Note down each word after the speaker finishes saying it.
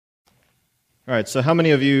All right, so how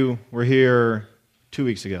many of you were here 2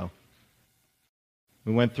 weeks ago?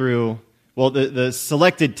 We went through, the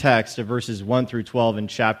selected text of verses 1 through 12 in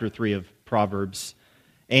chapter 3 of Proverbs.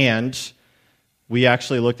 And we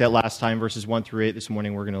actually looked at last time verses 1 through 8. This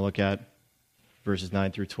morning we're going to look at verses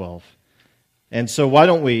 9 through 12. And so why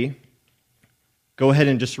don't we go ahead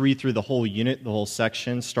and just read through the whole unit, the whole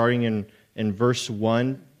section, starting in verse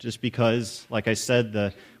 1, just because, like I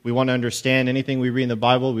said, we want to understand anything we read in the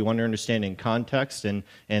Bible, we want to understand in context,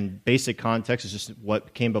 and basic context is just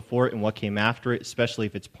what came before it and what came after it, especially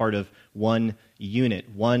if it's part of one unit.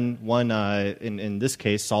 In this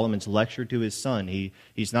case, Solomon's lecture to his son.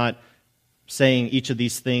 He's not saying each of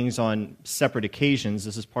these things on separate occasions.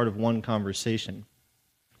 This is part of one conversation.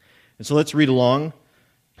 And so let's read along.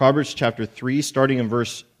 Proverbs chapter 3, starting in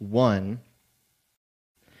verse 1.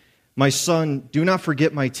 My son, do not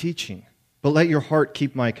forget my teaching, but let your heart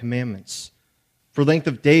keep my commandments. For length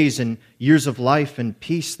of days and years of life and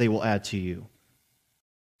peace they will add to you.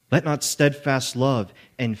 Let not steadfast love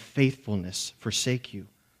and faithfulness forsake you.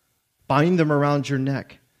 Bind them around your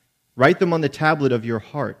neck. Write them on the tablet of your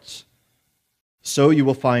heart. So you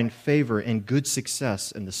will find favor and good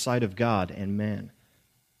success in the sight of God and man.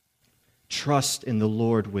 Trust in the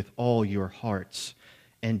Lord with all your hearts,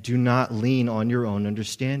 and do not lean on your own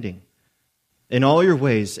understanding. In all your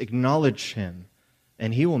ways acknowledge him,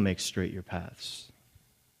 and he will make straight your paths.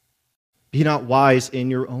 Be not wise in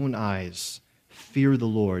your own eyes. Fear the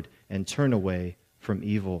Lord, and turn away from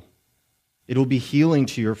evil. It will be healing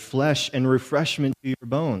to your flesh and refreshment to your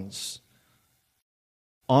bones.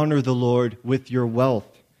 Honor the Lord with your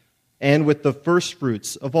wealth, and with the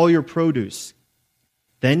firstfruits of all your produce.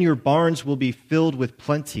 Then your barns will be filled with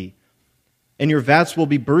plenty, and your vats will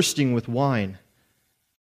be bursting with wine.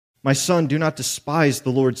 My son, do not despise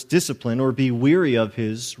the Lord's discipline or be weary of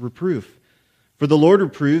his reproof. For the Lord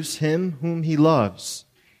reproves him whom he loves,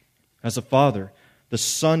 as a father, the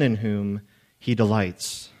son in whom he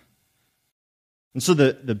delights. And so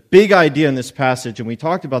the big idea in this passage, and we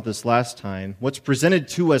talked about this last time, what's presented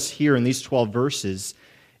to us here in these 12 verses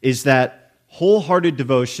is that wholehearted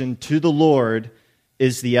devotion to the Lord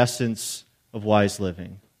is the essence of wise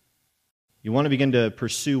living. You want to begin to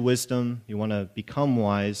pursue wisdom, you want to become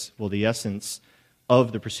wise, well, the essence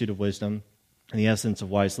of the pursuit of wisdom and the essence of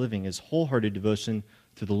wise living is wholehearted devotion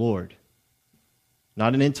to the Lord.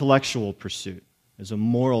 Not an intellectual pursuit, it's a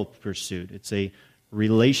moral pursuit. It's a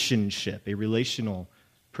relationship, a relational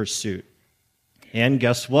pursuit. And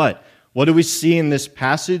guess what? What do we see in this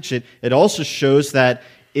passage? It also shows that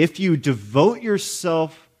if you devote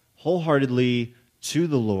yourself wholeheartedly to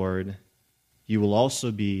the Lord, you will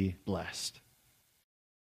also be blessed.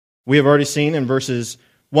 We have already seen in verses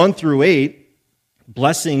 1 through 8,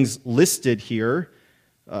 blessings listed here.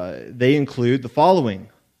 They include the following: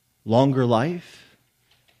 longer life,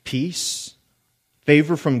 peace,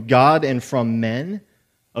 favor from God and from men,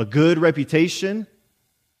 a good reputation,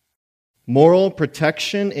 moral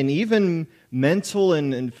protection, and even mental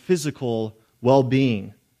and physical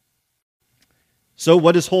well-being. So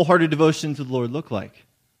what does wholehearted devotion to the Lord look like?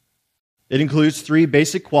 It includes 3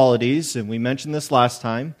 basic qualities, and we mentioned this last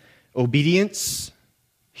time: obedience,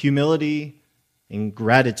 humility, and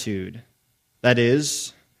gratitude. That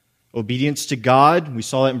is, obedience to God. We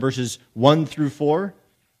saw that in verses 1 through 4.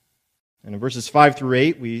 And in verses 5 through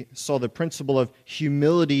 8, we saw the principle of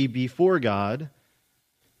humility before God.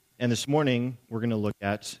 And this morning, we're going to look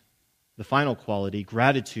at the final quality,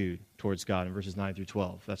 gratitude towards God, in verses 9 through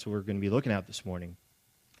 12. That's what we're going to be looking at this morning.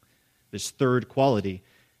 This third quality.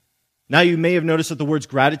 Now, you may have noticed that the words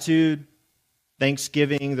gratitude,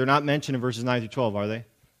 thanksgiving, they're not mentioned in verses 9 through 12, are they?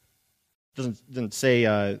 It doesn't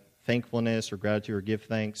say thankfulness or gratitude or give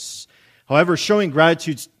thanks. However, showing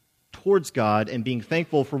gratitude towards God and being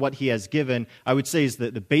thankful for what he has given, I would say is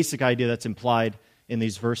the basic idea that's implied in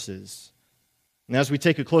these verses. And as we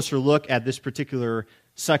take a closer look at this particular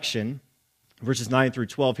section, verses 9 through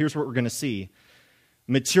 12, here's what we're going to see.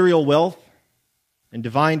 Material wealth and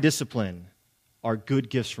divine discipline are good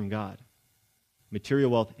gifts from God. Material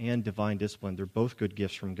wealth and divine discipline, they're both good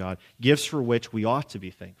gifts from God, gifts for which we ought to be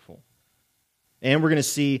thankful. And we're going to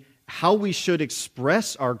see how we should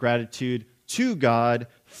express our gratitude to God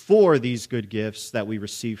for these good gifts that we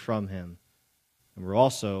receive from him. And we're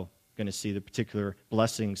also going to see the particular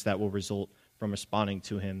blessings that will result from responding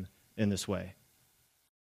to him in this way.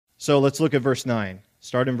 So let's look at verse 9.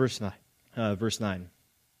 Start in verse 9.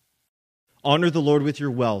 Honor the Lord with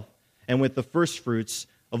your wealth and with the firstfruits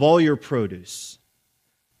of all your produce.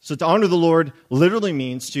 So to honor the Lord literally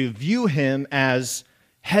means to view him as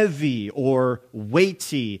heavy or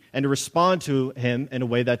weighty, and to respond to him in a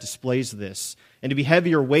way that displays this. And to be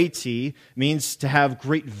heavy or weighty means to have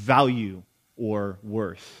great value or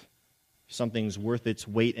worth. Something's worth its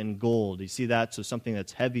weight in gold. You see that? So something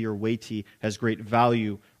that's heavy or weighty has great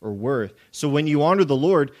value or worth. So when you honor the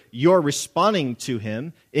Lord, you're responding to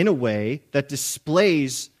him in a way that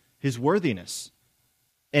displays his worthiness.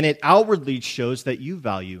 And it outwardly shows that you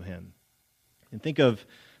value him. And think of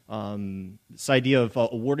this idea of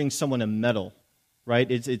awarding someone a medal, right?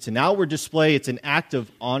 It's an outward display. It's an act of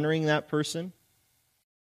honoring that person.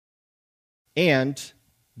 And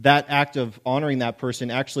that act of honoring that person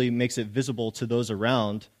actually makes it visible to those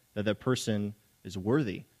around that that person is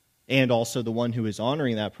worthy. And also the one who is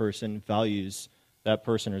honoring that person values that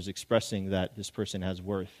person or is expressing that this person has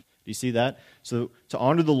worth. Do you see that? So to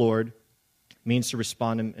honor the Lord means to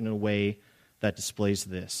respond in a way that displays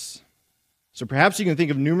this. So perhaps you can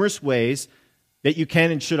think of numerous ways that you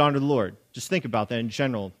can and should honor the Lord. Just think about that in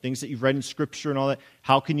general. Things that you've read in Scripture and all that.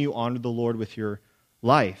 How can you honor the Lord with your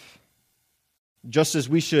life? Just as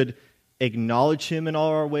we should acknowledge him in all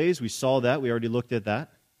our ways, we saw that, we already looked at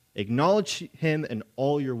that. Acknowledge him in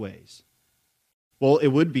all your ways. Well, it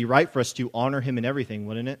would be right for us to honor him in everything,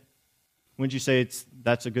 wouldn't it? Wouldn't you say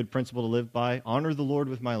that's a good principle to live by? Honor the Lord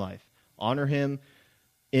with my life. Honor him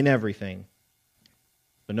in everything.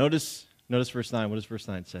 But notice verse 9. What does verse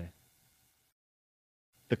 9 say?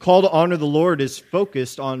 The call to honor the Lord is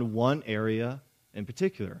focused on one area in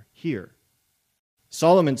particular, here.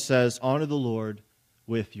 Solomon says, honor the Lord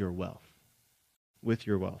with your wealth. With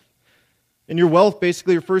your wealth. And your wealth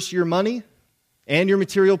basically refers to your money and your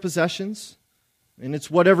material possessions. And it's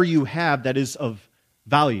whatever you have that is of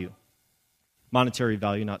value. Monetary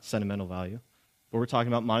value, not sentimental value. But we're talking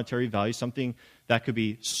about monetary value, something that could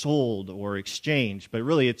be sold or exchanged. But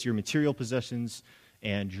really, it's your material possessions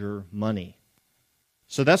and your money.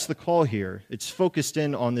 So that's the call here. It's focused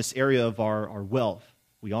in on this area of our wealth.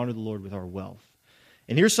 We honor the Lord with our wealth.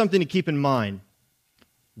 And here's something to keep in mind.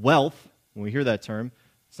 Wealth, when we hear that term,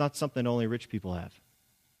 it's not something only rich people have.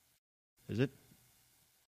 Is it?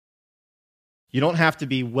 You don't have to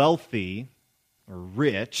be wealthy or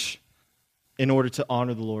rich in order to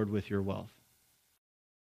honor the Lord with your wealth.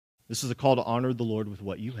 This is a call to honor the Lord with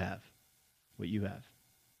what you have. What you have.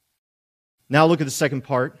 Now look at the second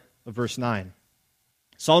part of verse 9.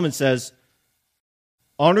 Solomon says,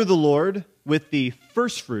 honor the Lord with the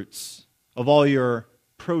first fruits of all your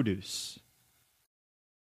produce.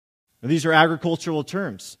 Now, these are agricultural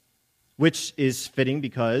terms, which is fitting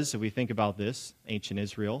because, if we think about this, ancient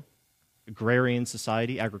Israel, agrarian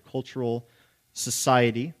society, agricultural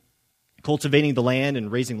society, cultivating the land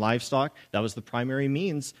and raising livestock, that was the primary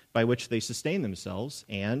means by which they sustained themselves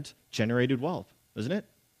and generated wealth, isn't it?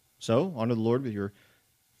 So, honor the Lord with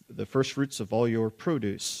the first fruits of all your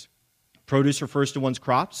produce. Produce refers to one's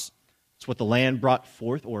crops. It's what the land brought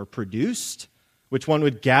forth or produced, which one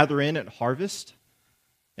would gather in at harvest.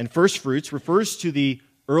 And first fruits refers to the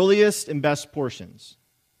earliest and best portions.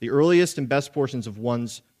 The earliest and best portions of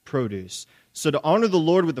one's produce. So to honor the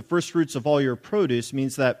Lord with the first fruits of all your produce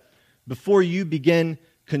means that before you begin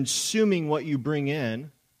consuming what you bring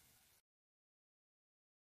in,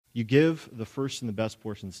 you give the first and the best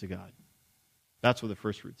portions to God. That's what the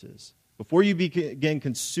first fruits is. Before you begin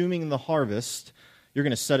consuming the harvest, you're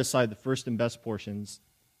going to set aside the first and best portions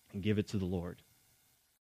and give it to the Lord.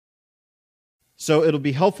 So it'll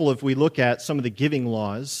be helpful if we look at some of the giving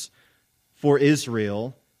laws for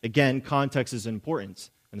Israel. Again, context is important.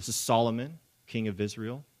 And this is Solomon, king of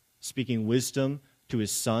Israel, speaking wisdom to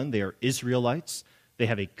his son. They are Israelites. They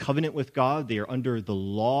have a covenant with God. They are under the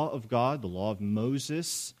law of God, the law of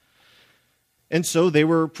Moses. And so they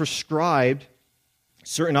were prescribed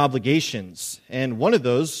certain obligations. And one of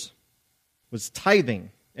those was tithing.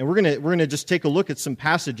 And we're going to just take a look at some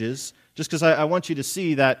passages, just because I want you to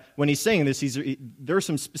see that when he's saying this, there are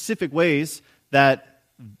some specific ways that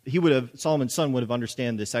Solomon's son would have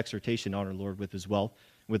understand this exhortation, honor the Lord with his wealth,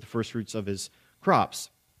 with the first fruits of his crops,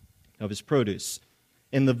 of his produce.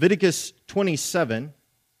 In Leviticus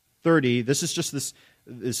 27:30, this is just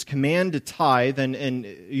this command to tithe, and are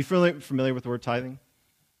you familiar with the word tithing?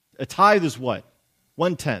 A tithe is what?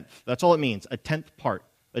 1/10. That's all it means. A tenth part,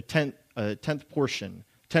 a tenth portion,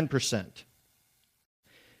 10%.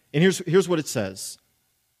 And here's what it says.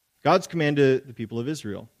 God's command to the people of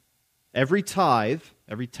Israel. Every tithe,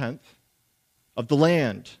 every tenth of the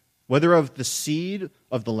land, whether of the seed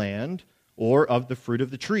of the land or of the fruit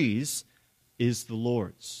of the trees, is the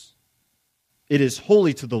Lord's. It is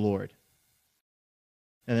holy to the Lord.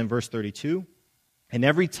 And then verse 32, and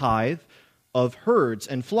every tithe of herds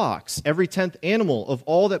and flocks. Every 10th animal of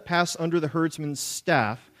all that pass under the herdsman's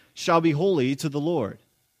staff shall be holy to the Lord.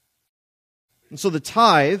 And so the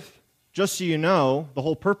tithe, just so you know, the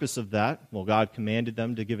whole purpose of that, well, God commanded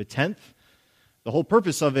them to give a tenth. The whole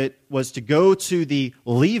purpose of it was to go to the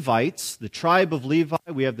Levites, the tribe of Levi.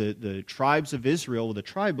 We have the tribes of Israel, the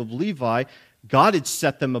tribe of Levi. God had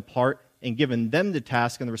set them apart and given them the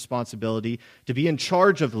task and the responsibility to be in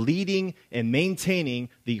charge of leading and maintaining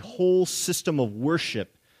the whole system of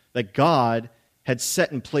worship that God had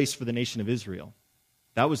set in place for the nation of Israel.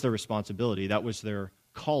 That was their responsibility. That was their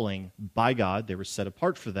calling by God. They were set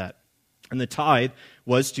apart for that. And the tithe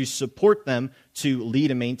was to support them to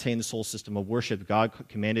lead and maintain this whole system of worship. God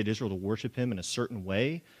commanded Israel to worship him in a certain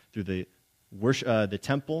way through the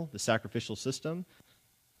temple, the sacrificial system.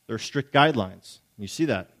 There are strict guidelines. You see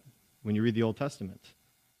that when you read the Old Testament.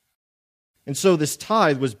 And so this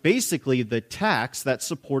tithe was basically the tax that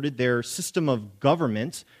supported their system of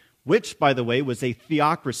government, which, by the way, was a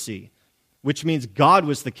theocracy, which means God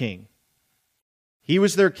was the king. He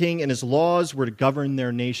was their king, and his laws were to govern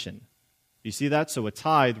their nation. You see that? So a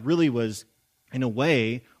tithe really was, in a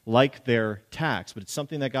way, like their tax, but it's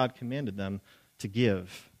something that God commanded them to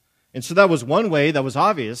give. And so that was one way that was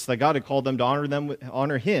obvious that God had called them to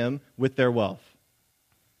honor him with their wealth.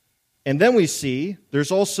 And then we see there's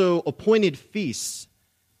also appointed feasts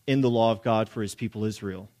in the law of God for his people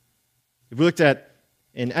Israel. If we looked at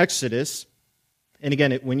in Exodus, and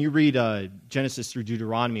again, when you read Genesis through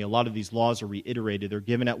Deuteronomy, a lot of these laws are reiterated. They're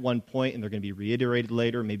given at one point, and they're going to be reiterated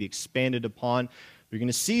later, maybe expanded upon. You're going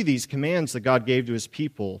to see these commands that God gave to his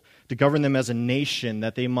people to govern them as a nation,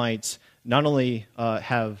 that they might not only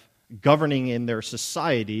have governing in their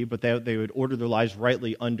society, but they would order their lives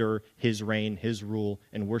rightly under his reign, his rule,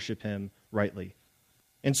 and worship him rightly.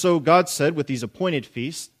 And so God said with these appointed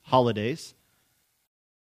feasts, holidays,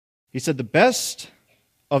 he said, the best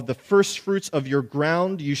of the first fruits of your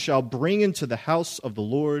ground you shall bring into the house of the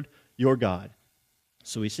Lord your God.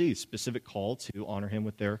 So we see a specific call to honor him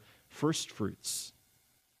with their first fruits.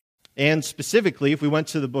 And specifically, if we went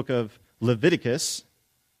to the book of Leviticus,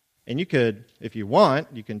 and you could, if you want,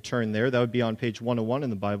 you can turn there. That would be on page 101 in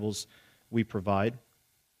the Bibles we provide.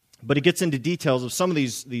 But it gets into details of some of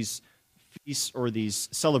these feasts or these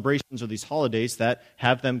celebrations or these holidays that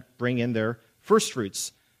have them bring in their first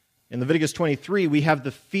fruits. In Leviticus 23, we have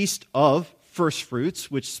the Feast of First Fruits,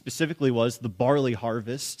 which specifically was the barley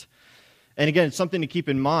harvest. And again, it's something to keep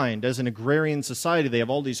in mind. As an agrarian society, they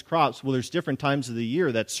have all these crops. Well, there's different times of the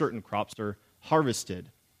year that certain crops are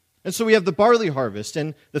harvested. And so we have the barley harvest,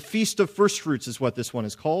 and the Feast of First Fruits is what this one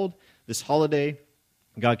is called, this holiday.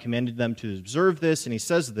 God commanded them to observe this, and he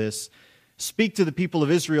says this, speak to the people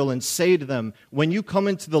of Israel and say to them, when you come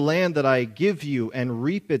into the land that I give you and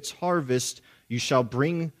reap its harvest, you shall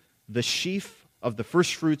bring the sheaf of the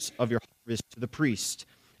first fruits of your harvest to the priest,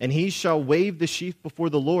 and he shall wave the sheaf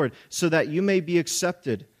before the Lord, so that you may be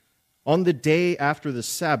accepted. On the day after the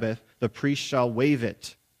Sabbath, the priest shall wave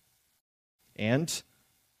it. And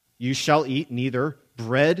you shall eat neither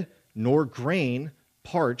bread nor grain,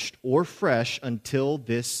 parched or fresh, until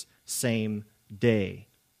this same day,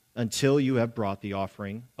 until you have brought the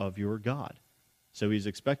offering of your God. So he's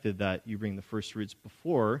expected that you bring the first fruits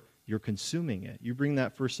before you're consuming it. You bring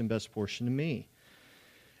that first and best portion to me.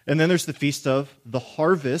 And then there's the Feast of the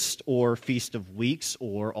Harvest, or Feast of Weeks,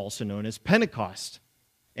 or also known as Pentecost.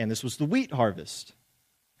 And this was the wheat harvest.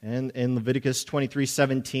 And in Leviticus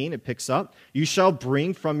 23:17, it picks up, you shall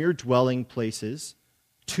bring from your dwelling places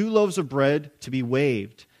 2 loaves of bread to be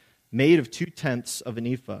waved, made of 2/10 of an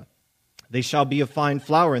ephah. They shall be of fine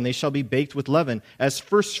flour, and they shall be baked with leaven, as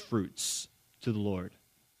first fruits to the Lord.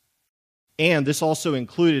 And this also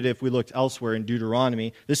included, if we looked elsewhere in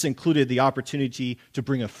Deuteronomy, this included the opportunity to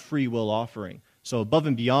bring a free will offering. So above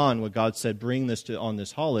and beyond what God said, bring this on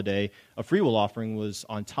this holiday, a free will offering was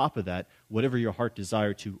on top of that, whatever your heart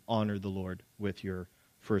desired to honor the Lord with your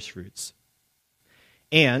first fruits.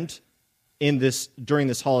 And during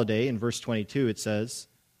this holiday, in verse 22, it says,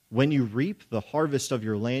 when you reap the harvest of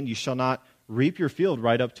your land, you shall not reap your field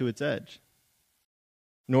right up to its edge.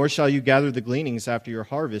 Nor shall you gather the gleanings after your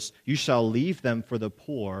harvest. You shall leave them for the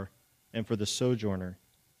poor and for the sojourner.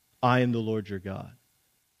 I am the Lord your God.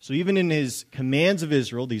 So even in his commands of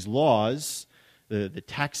Israel, these laws, the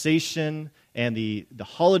taxation and the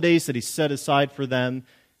holidays that he set aside for them,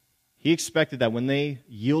 he expected that when they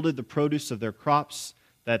yielded the produce of their crops,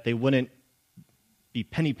 that they wouldn't be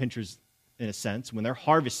penny pinchers in a sense. When they're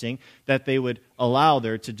harvesting, that they would allow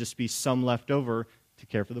there to just be some left over to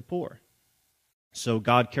care for the poor. So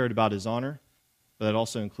God cared about his honor, but that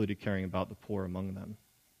also included caring about the poor among them.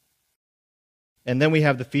 And then we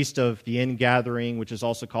have the Feast of the Ingathering, which is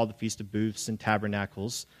also called the Feast of Booths and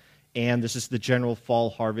Tabernacles. And this is the general fall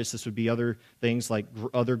harvest. This would be other things like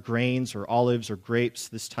other grains or olives or grapes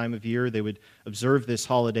this time of year. They would observe this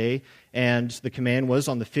holiday. And the command was,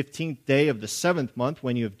 on the 15th day of the 7th month,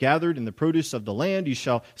 when you have gathered in the produce of the land, you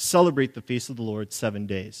shall celebrate the feast of the Lord 7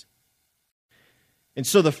 days. And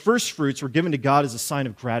so the first fruits were given to God as a sign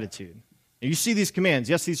of gratitude. And you see these commands.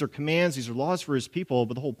 Yes, these are commands, these are laws for his people,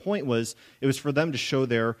 but the whole point was it was for them to show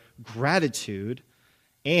their gratitude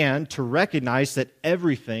and to recognize that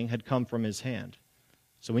everything had come from his hand.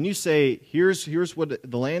 So when you say, here's what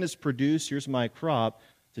the land has produced, here's my crop,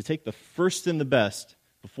 to take the first and the best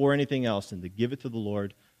before anything else and to give it to the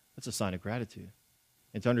Lord, that's a sign of gratitude.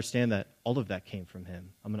 And to understand that all of that came from him.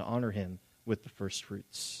 I'm going to honor him with the first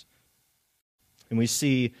fruits. And we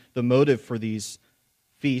see the motive for these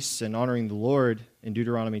feasts and honoring the Lord in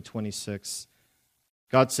Deuteronomy 26.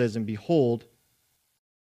 God says, and behold,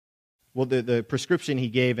 well, the prescription he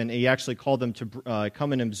gave, and he actually called them to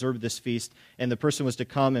come and observe this feast, and the person was to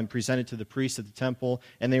come and present it to the priest at the temple,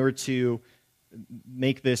 and they were to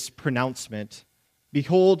make this pronouncement,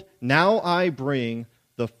 behold, now I bring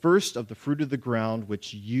the first of the fruit of the ground,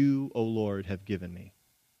 which you, O Lord, have given me.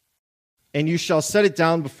 And you shall set it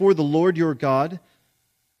down before the Lord your God,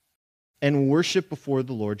 and worship before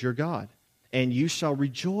the Lord your God. And you shall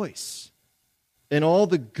rejoice in all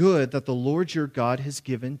the good that the Lord your God has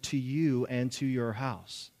given to you and to your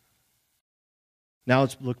house. Now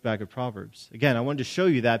let's look back at Proverbs. Again, I wanted to show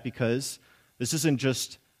you that because this isn't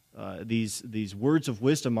just these words of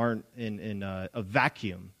wisdom aren't in a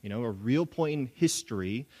vacuum. A real point in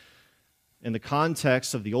history, in the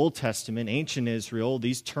context of the Old Testament, ancient Israel,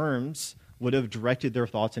 these terms would have directed their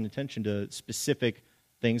thoughts and attention to specific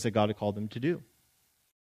things that God had called them to do.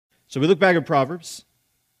 So we look back at Proverbs,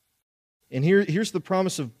 and here's the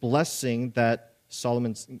promise of blessing that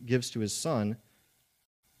Solomon gives to his son,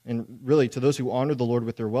 and really to those who honor the Lord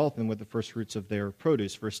with their wealth and with the first fruits of their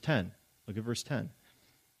produce. Verse 10. Look at verse 10.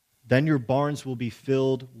 Then your barns will be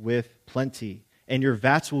filled with plenty, and your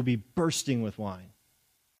vats will be bursting with wine.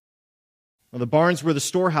 Now, the barns were the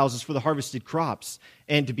storehouses for the harvested crops,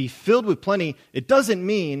 and to be filled with plenty, it doesn't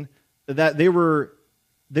mean that they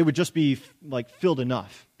would just be like filled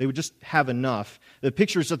enough. They would just have enough. The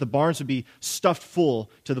picture is that the barns would be stuffed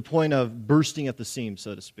full to the point of bursting at the seams,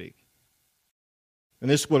 so to speak. And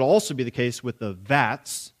this would also be the case with the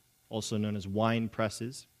vats, also known as wine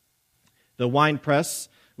presses. The wine press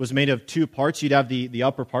was made of two parts. You'd have the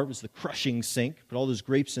upper part was the crushing sink, put all those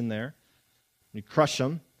grapes in there, you crush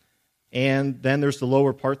them. And then there's the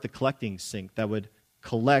lower part, the collecting sink, that would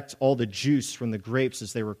collect all the juice from the grapes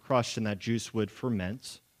as they were crushed, and that juice would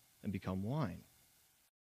ferment and become wine.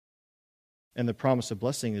 And the promise of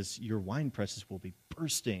blessing is your wine presses will be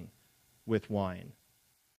bursting with wine.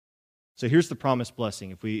 So here's the promised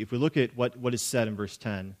blessing. If we look at what is said in verse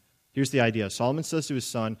 10, here's the idea. Solomon says to his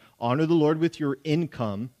son, honor the Lord with your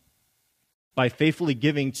income by faithfully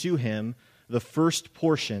giving to him the first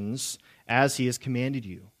portions as he has commanded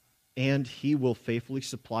you, and he will faithfully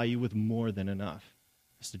supply you with more than enough.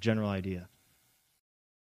 That's the general idea.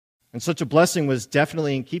 And such a blessing was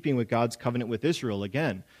definitely in keeping with God's covenant with Israel.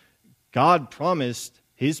 Again, God promised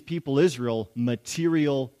his people Israel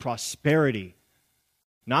material prosperity.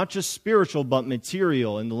 Not just spiritual, but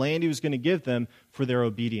material in the land he was going to give them for their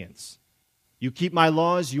obedience. You keep my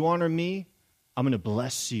laws, you honor me, I'm going to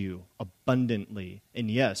bless you abundantly. And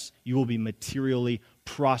yes, you will be materially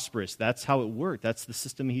prosperous. That's how it worked. That's the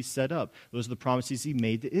system he set up. Those are the promises he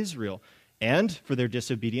made to Israel. And for their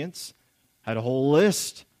disobedience, had a whole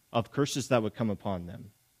list of curses that would come upon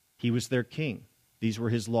them. He was their king. These were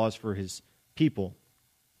his laws for his people.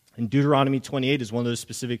 And Deuteronomy 28 is one of those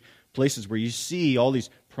specific places where you see all these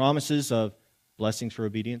promises of blessings for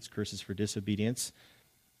obedience, curses for disobedience.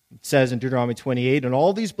 It says in Deuteronomy 28, and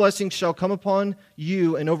all these blessings shall come upon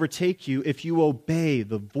you and overtake you if you obey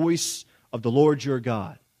the voice of the Lord your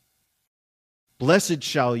God. Blessed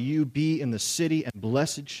shall you be in the city, and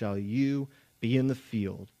blessed shall you be in the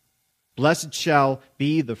field. Blessed shall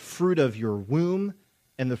be the fruit of your womb,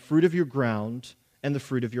 and the fruit of your ground, and the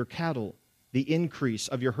fruit of your cattle, the increase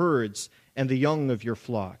of your herds, and the young of your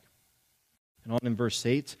flock. And on in verse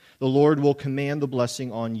 8, the Lord will command the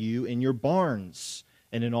blessing on you in your barns,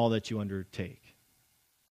 and in all that you undertake.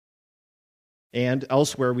 And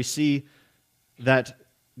elsewhere we see that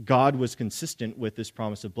God was consistent with this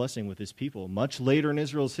promise of blessing with his people. Much later in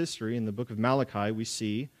Israel's history, in the book of Malachi, we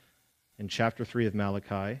see in chapter 3 of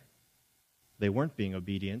Malachi, they weren't being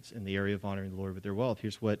obedient in the area of honoring the Lord with their wealth.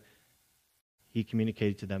 Here's what he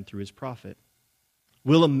communicated to them through his prophet.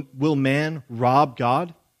 Will man rob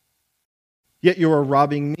God? yet you are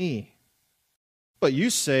robbing me. But you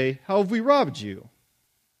say, how have we robbed you?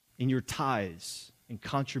 In your tithes and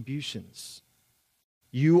contributions.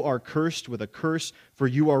 You are cursed with a curse, for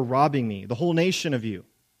you are robbing me, the whole nation of you.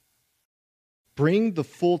 Bring the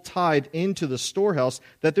full tithe into the storehouse,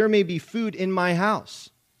 that there may be food in my house.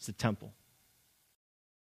 It's the temple.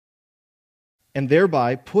 And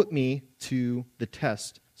thereby put me to the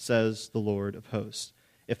test, says the Lord of hosts,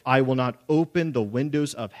 if I will not open the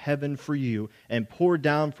windows of heaven for you and pour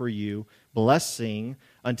down for you blessing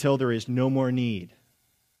until there is no more need.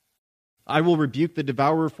 I will rebuke the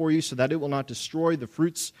devourer for you so that it will not destroy the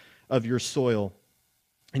fruits of your soil,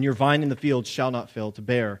 and your vine in the field shall not fail to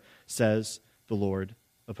bear, says the Lord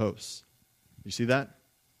of hosts. You see that?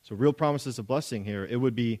 So real promises of blessing here. It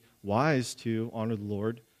would be wise to honor the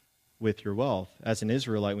Lord with your wealth. As an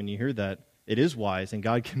Israelite, when you hear that, it is wise, and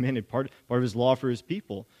God commanded part of his law for his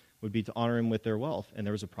people would be to honor him with their wealth, and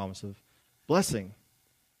there was a promise of blessing.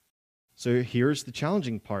 So here's the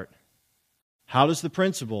challenging part. How does the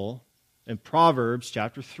principle in Proverbs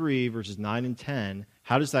chapter 3, verses 9 and 10,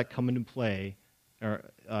 how does that come to play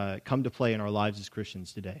in our lives as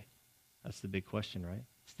Christians today? That's the big question, right?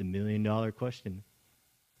 It's the million-dollar question.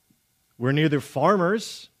 We're neither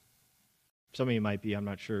farmers. Some of you might be, I'm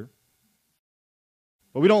not sure.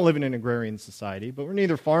 But we don't live in an agrarian society, but we're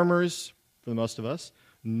neither farmers, for the most of us,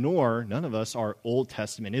 nor none of us are Old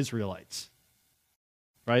Testament Israelites.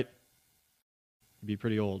 Right? You'd be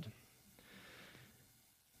pretty old.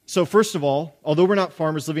 So first of all, although we're not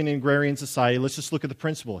farmers living in an agrarian society, let's just look at the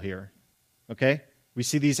principle here. Okay? We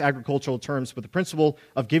see these agricultural terms, but the principle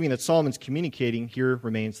of giving that Solomon's communicating here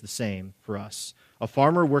remains the same for us. A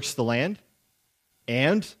farmer works the land,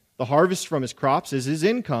 and the harvest from his crops is his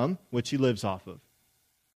income, which he lives off of.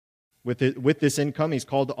 With this income, he's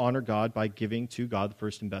called to honor God by giving to God the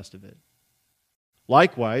first and best of it.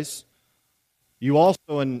 Likewise, you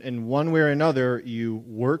also, in one way or another, you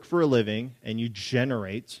work for a living and you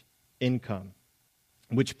generate income,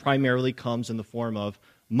 which primarily comes in the form of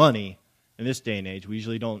money. In this day and age, we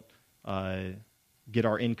usually don't get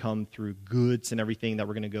our income through goods and everything that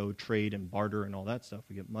we're going to go trade and barter and all that stuff.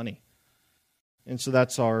 We get money. And so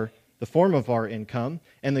that's the form of our income.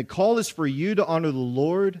 And the call is for you to honor the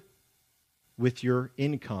Lord with your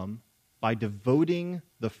income by devoting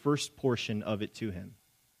the first portion of it to him.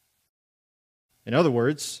 In other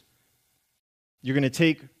words, you're going to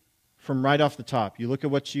take from right off the top. You look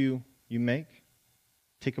at what you make,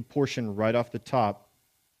 take a portion right off the top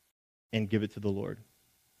and give it to the Lord.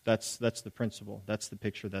 That's the principle. That's the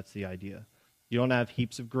picture. That's the idea. You don't have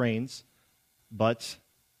heaps of grains, but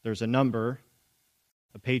there's a number,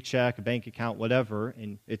 a paycheck, a bank account, whatever,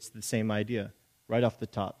 and it's the same idea right off the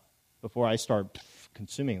top. Before I start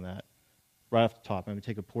consuming that, right off the top, I'm going to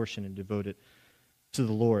take a portion and devote it to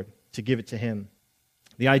the Lord, to give it to him.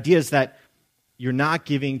 The idea is that you're not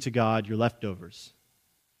giving to God your leftovers.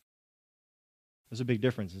 There's a big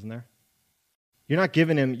difference, isn't there? You're not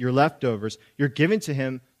giving him your leftovers. You're giving to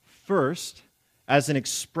him first as an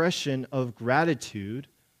expression of gratitude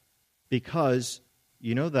because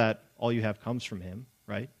you know that all you have comes from him,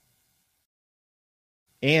 right?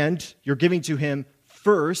 And you're giving to him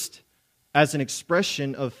first as an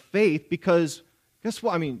expression of faith because guess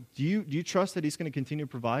what? I mean, do you trust that he's going to continue to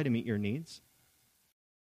provide and meet your needs?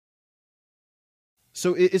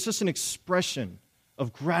 So it's just an expression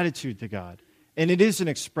of gratitude to God. And it is an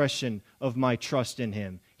expression of my trust in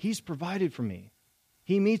him. He's provided for me.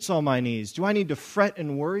 He meets all my needs. Do I need to fret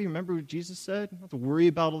and worry? Remember what Jesus said? I don't have to worry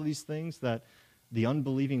about all these things that the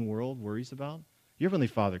unbelieving world worries about. Your Heavenly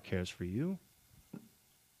Father cares for you.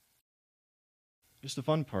 Just the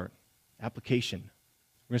fun part. Application.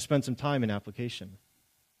 We're going to spend some time in application.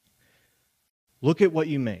 Look at what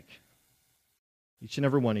you make. Each and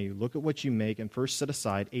every one of you, look at what you make and first set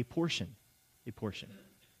aside a portion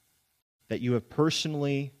that you have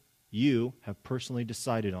personally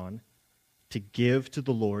decided on to give to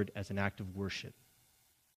the Lord as an act of worship.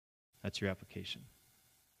 That's your application.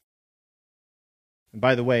 And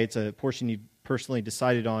by the way, it's a portion you personally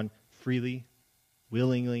decided on freely,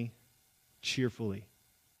 willingly, cheerfully.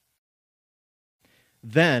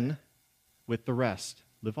 Then, with the rest,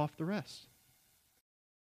 live off the rest.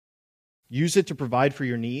 Use it to provide for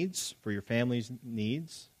your needs, for your family's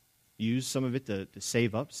needs. Use some of it to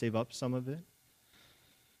save up some of it.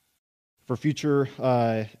 For future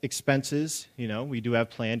expenses, we do have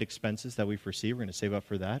planned expenses that we foresee. We're going to save up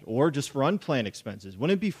for that. Or just for unplanned expenses.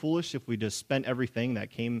 Wouldn't it be foolish if we just spent everything that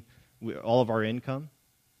came, all of our income?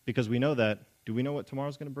 Because we know that, do we know what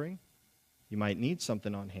tomorrow's going to bring? You might need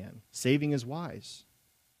something on hand. Saving is wise.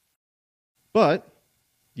 But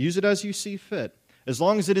use it as you see fit. As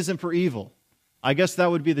long as it isn't for evil. I guess that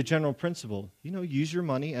would be the general principle. Use your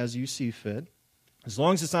money as you see fit, as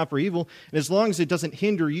long as it's not for evil, and as long as it doesn't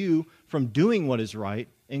hinder you from doing what is right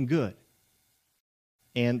and good.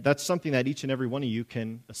 And that's something that each and every one of you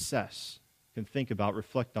can assess, can think about,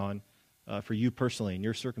 reflect on for you personally in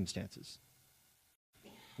your circumstances.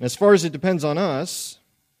 And as far as it depends on us,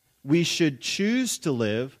 we should choose to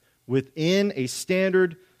live within a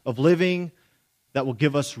standard of living that will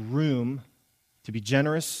give us room to be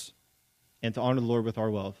generous and to honor the Lord with our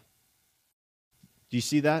wealth. Do you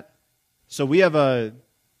see that? So we have a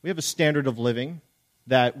standard of living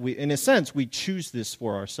that in a sense, we choose this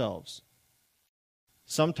for ourselves.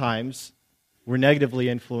 Sometimes we're negatively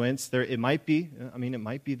influenced. It might be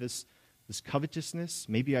this covetousness.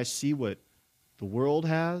 Maybe I see what the world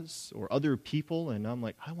has or other people, and I'm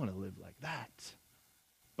like, I want to live like that.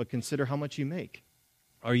 But consider how much you make.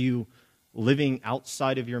 Are you living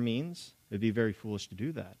outside of your means? It'd be very foolish to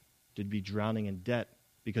do that, to be drowning in debt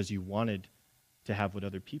because you wanted to have what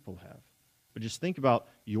other people have. But just think about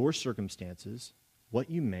your circumstances, what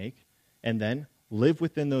you make, and then live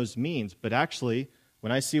within those means. But actually,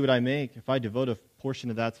 when I see what I make, if I devote a portion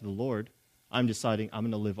of that to the Lord, I'm deciding I'm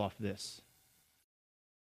going to live off this.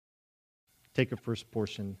 Take a first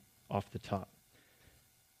portion off the top.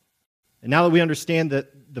 And now that we understand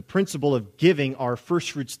that the principle of giving our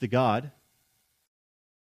first fruits to God,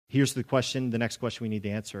 here's the next question we need to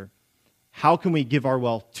answer. How can we give our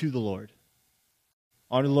wealth to the Lord?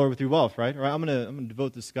 Honor the Lord with your wealth, right? All right, I'm going to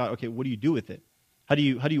devote this to God. Okay, what do you do with it? How do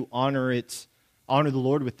you honor it? Honor the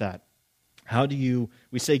Lord with that.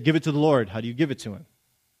 We say give it to the Lord. How do you give it to Him?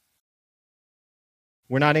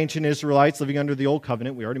 We're not ancient Israelites living under the old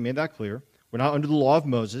covenant. We already made that clear. We're not under the law of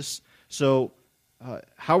Moses. So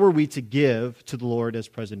how are we to give to the Lord as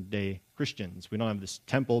present-day Christians? We don't have this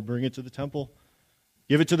temple. Bring it to the temple.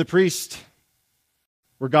 Give it to the priest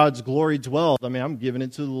where God's glory dwells. I'm giving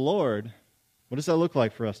it to the Lord. What does that look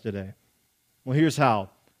like for us today? Well, here's how.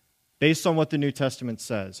 Based on what the New Testament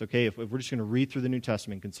says, okay, if we're just going to read through the New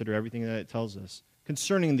Testament, consider everything that it tells us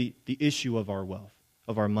concerning the issue of our wealth,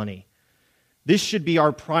 of our money. This should be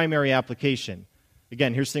our primary application.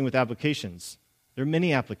 Again, here's the thing with applications. There are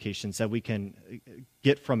many applications that we can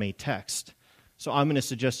get from a text. So I'm going to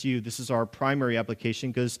suggest to you this is our primary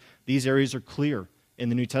application because these areas are clear in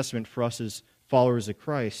the New Testament for us as followers of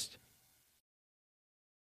Christ.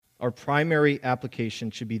 Our primary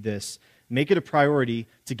application should be this. Make it a priority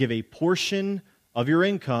to give a portion of your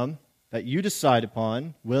income that you decide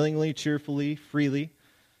upon, willingly, cheerfully, freely.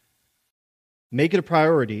 Make it a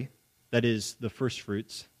priority, that is the first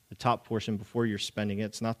fruits, the top portion before you're spending it.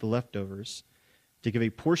 It's not the leftovers. To give a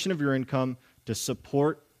portion of your income to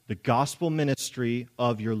support the gospel ministry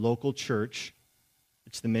of your local church.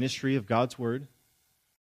 It's the ministry of God's Word,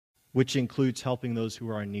 which includes helping those who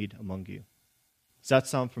are in need among you. Does that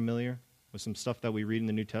sound familiar with some stuff that we read in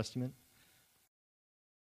the New Testament?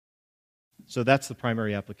 So that's the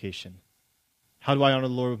primary application. How do I honor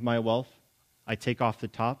the Lord with my wealth? I take off the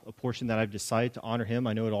top a portion that I've decided to honor Him.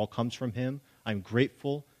 I know it all comes from Him. I'm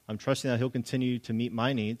grateful. I'm trusting that He'll continue to meet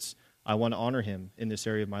my needs. I want to honor Him in this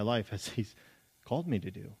area of my life as He's called me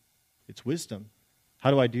to do. It's wisdom.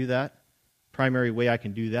 How do I do that? Primary way I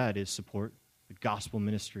can do that is support the gospel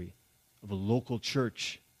ministry of a local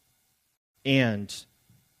church and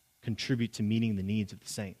contribute to meeting the needs of the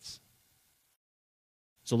saints.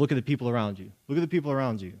 So look at the people around you. Look at the people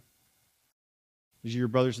around you. These are your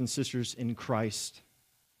brothers and sisters in Christ.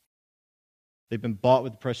 They've been bought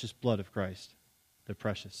with the precious blood of Christ. They're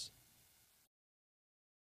precious.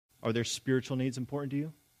 Are their spiritual needs important to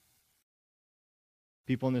you?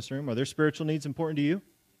 People in this room, are their spiritual needs important to you?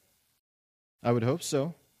 I would hope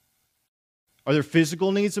so. Are their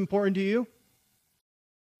physical needs important to you?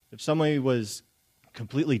 If somebody was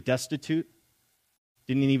completely destitute,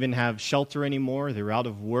 didn't even have shelter anymore, they were out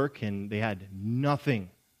of work and they had nothing,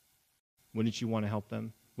 wouldn't you want to help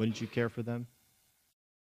them? Wouldn't you care for them?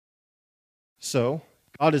 So,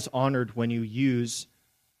 God is honored when you use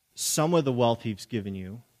some of the wealth He's given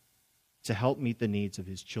you to help meet the needs of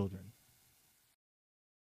His children.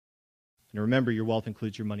 And remember, your wealth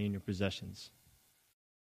includes your money and your possessions.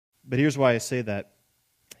 But here's why I say that.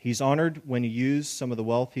 He's honored when you use some of the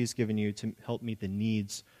wealth He's given you to help meet the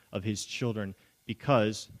needs of His children.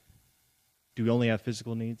 Because, do we only have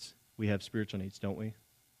physical needs? We have spiritual needs, don't we?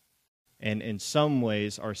 And in some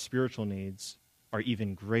ways, our spiritual needs are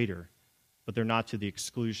even greater, but they're not to the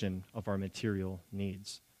exclusion of our material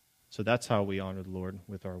needs. So that's how we honor the Lord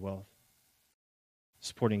with our wealth.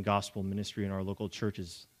 Supporting gospel ministry in our local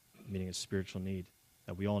churches, meeting a spiritual need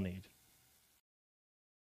that we all need.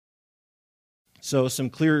 So some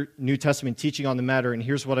clear New Testament teaching on the matter, and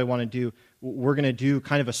here's what I want to do. We're going to do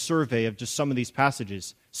kind of a survey of just some of these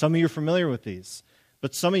passages. Some of you are familiar with these,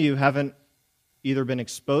 but some of you haven't either been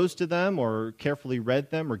exposed to them or carefully read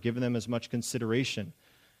them or given them as much consideration.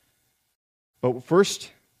 But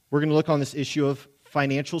first, we're going to look on this issue of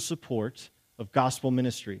financial support of gospel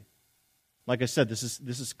ministry. Like I said, this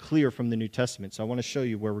is clear from the New Testament, so I want to show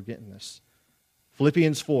you where we're getting this.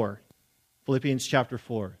 Philippians chapter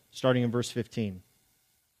 4, starting in verse 15.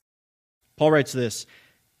 Paul writes this,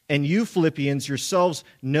 "And you, Philippians, yourselves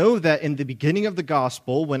know that in the beginning of the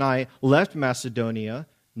gospel, when I left Macedonia,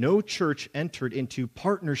 no church entered into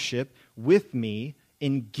partnership with me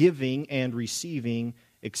in giving and receiving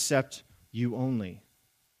except you only."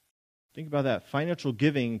 Think about that. Financial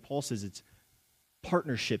giving, Paul says it's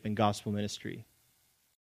partnership in gospel ministry.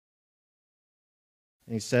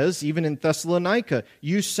 And he says, even in Thessalonica,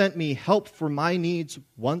 you sent me help for my needs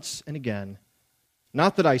once and again.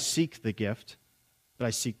 Not that I seek the gift, but I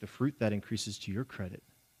seek the fruit that increases to your credit.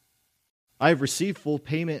 I have received full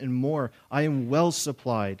payment and more. I am well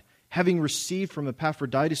supplied, having received from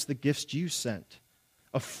Epaphroditus the gifts you sent,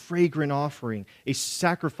 a fragrant offering, a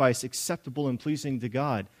sacrifice acceptable and pleasing to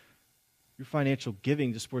God. Your financial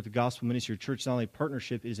giving to support the gospel ministry of your church is not only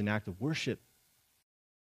partnership, it is an act of worship.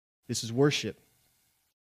 This is worship.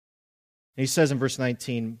 And he says in verse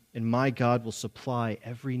 19, "And my God will supply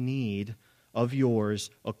every need of yours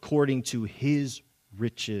according to his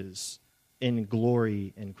riches in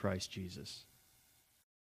glory in Christ Jesus."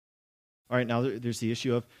 All right, now there's the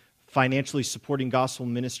issue of financially supporting gospel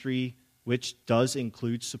ministry, which does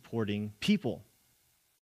include supporting people.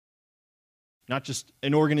 Not just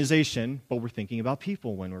an organization, but we're thinking about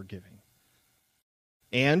people when we're giving.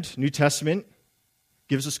 And New Testament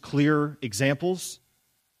gives us clear examples.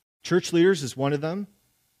 Church leaders is one of them,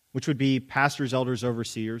 which would be pastors, elders,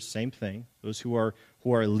 overseers, same thing. Those who are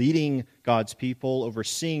leading God's people,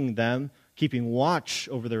 overseeing them, keeping watch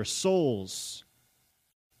over their souls.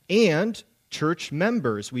 And church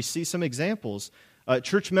members, we see some examples.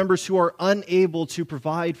 Church members who are unable to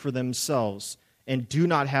provide for themselves and do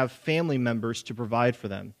not have family members to provide for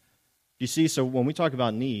them. You see, so when we talk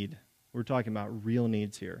about need, we're talking about real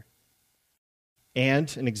needs here.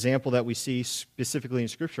 And an example that we see specifically in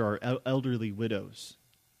Scripture are elderly widows.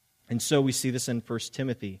 And so we see this in 1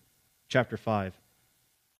 Timothy chapter 5.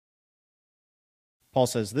 Paul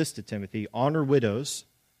says this to Timothy, "Honor widows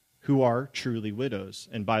who are truly widows."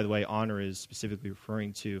 And by the way, honor is specifically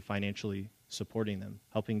referring to financially supporting them,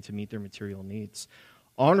 helping to meet their material needs.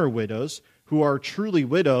 Honor widows who are truly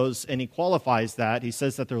widows, and he qualifies that. He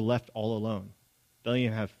says that they're left all alone. They don't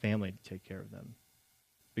even have family to take care of them.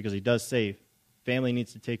 Because he does say family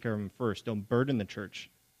needs to take care of them first. Don't burden the church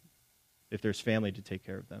if there's family to take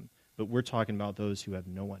care of them. But we're talking about those who have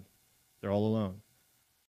no one. They're all alone.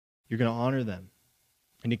 You're going to honor them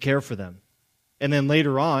and to care for them. And then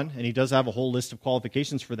later on, and he does have a whole list of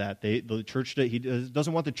qualifications for that. He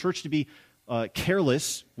doesn't want the church to be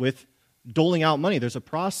careless with doling out money. There's a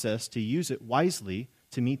process to use it wisely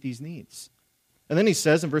to meet these needs. And then he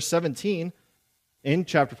says in verse 17, in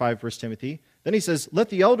chapter 5, 1 Timothy, then he says, "Let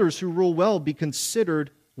the elders who rule well be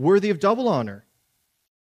considered worthy of double honor,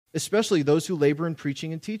 especially those who labor in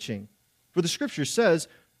preaching and teaching. For the Scripture says,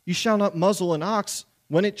 you shall not muzzle an ox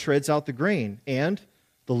when it treads out the grain, and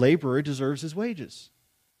the laborer deserves his wages."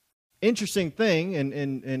 Interesting thing,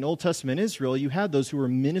 in Old Testament Israel, you had those who were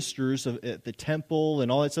ministers at the temple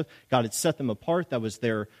and all that stuff. God had set them apart. That was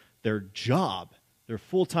their job, their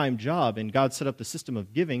full-time job. And God set up the system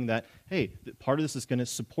of giving that, hey, part of this is going to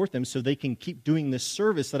support them so they can keep doing this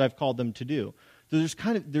service that I've called them to do. So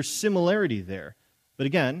there's similarity there. But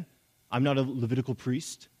again, I'm not a Levitical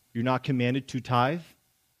priest. You're not commanded to tithe,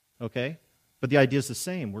 okay? But the idea is the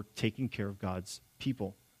same. We're taking care of God's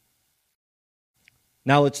people.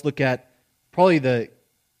 Now let's look at probably the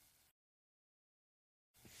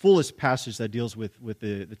fullest passage that deals with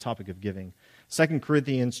the topic of giving. 2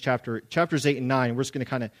 Corinthians chapters 8 and 9. We're just going to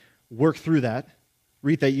kind of work through that.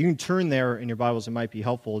 Read that. You can turn there in your Bibles. It might be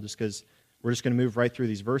helpful just because we're just going to move right through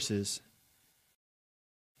these verses.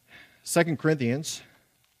 2 Corinthians.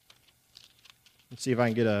 Let's see if I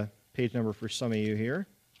can get a page number for some of you here.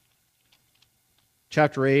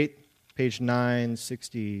 Chapter 8, page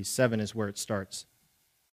 967 is where it starts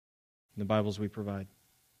in the Bibles we provide.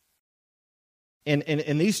 And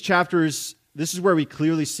in these chapters, this is where we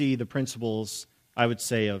clearly see the principles, I would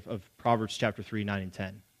say, of Proverbs chapter 3, 9, and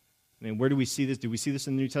 10. I mean, where do we see this? Do we see this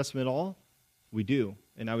in the New Testament at all? We do.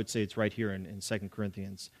 And I would say it's right here in 2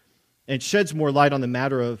 Corinthians. And it sheds more light on the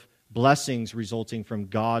matter of blessings resulting from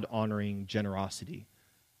God-honoring generosity.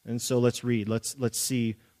 And so let's read. Let's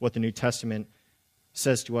see what the New Testament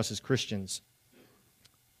says to us as Christians.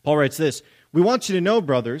 Paul writes this, "We want you to know,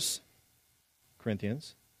 brothers,"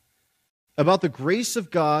 Corinthians, "about the grace of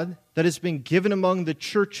God that has been given among the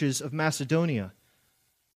churches of Macedonia.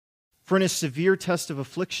 For in a severe test of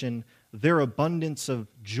affliction, their abundance of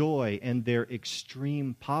joy and their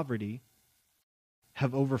extreme poverty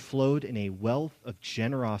have overflowed in a wealth of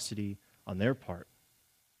generosity on their part."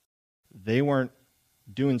 They weren't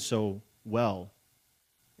doing so well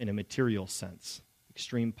in a material sense.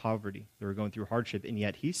 Extreme poverty. They were going through hardship, and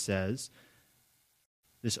yet he says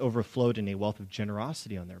this overflowed in a wealth of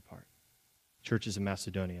generosity on their part. Churches of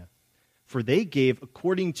Macedonia. "For they gave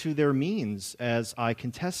according to their means, as I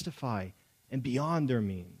can testify, and beyond their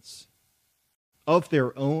means, of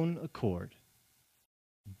their own accord,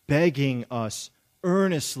 begging us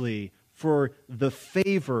earnestly for the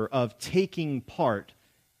favor of taking part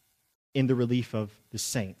in the relief of the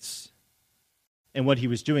saints." And what he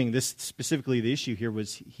was doing, this specifically the issue here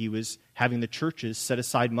was he was having the churches set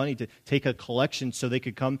aside money to take a collection so they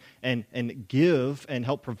could come and give and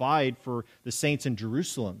help provide for the saints in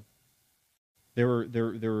Jerusalem. There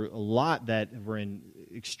were a lot that were in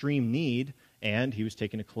extreme need, and he was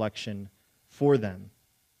taking a collection for them.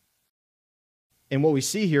 And what we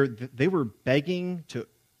see here, they were begging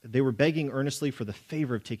earnestly for the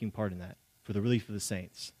favor of taking part in that, for the relief of the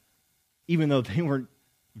saints. Even though they weren't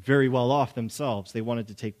very well off themselves, they wanted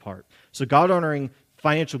to take part. So God-honoring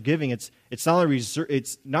financial giving, it's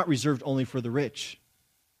not reserved only for the rich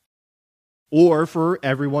or for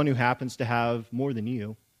everyone who happens to have more than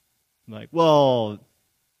you. Like, well,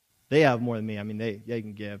 they have more than me. I mean, they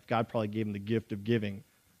can give. God probably gave them the gift of giving,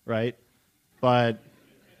 right? But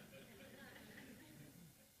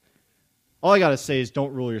all I got to say is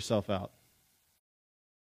don't rule yourself out.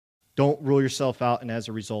 Don't rule yourself out, and as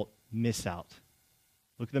a result, miss out.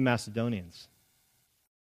 Look at the Macedonians.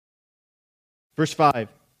 Verse 5.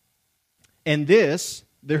 "And this,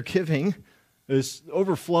 their giving, this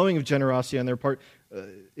overflowing of generosity on their part,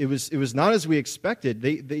 it was not as we expected.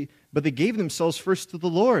 But they gave themselves first to the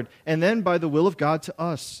Lord, and then by the will of God to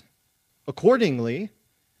us. Accordingly,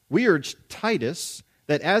 we urged Titus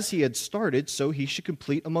that as he had started, so he should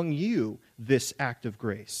complete among you this act of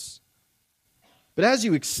grace. But as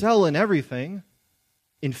you excel in everything,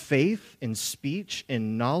 in faith, in speech,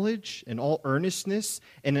 in knowledge, in all earnestness,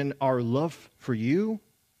 and in our love for you,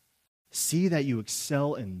 see that you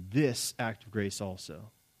excel in this act of grace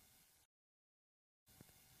also."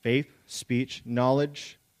 Faith, speech,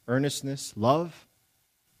 knowledge, earnestness, love,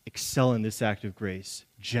 excel in this act of grace,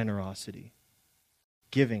 generosity,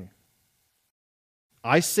 giving.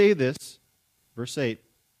 "I say this," verse 8,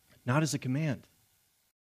 "not as a command,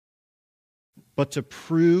 but to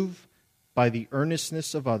prove by the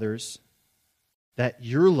earnestness of others that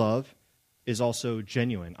your love is also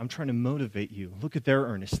genuine." I'm trying to motivate you. Look at their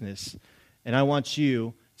earnestness, and I want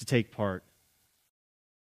you to take part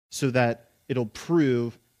so that it'll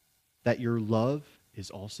prove that your love is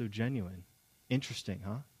also genuine. Interesting,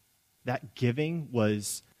 huh? That giving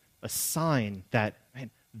was a sign that, man,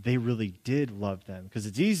 they really did love them. Because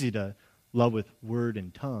it's easy to love with word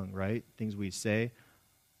and tongue, right? Things we say.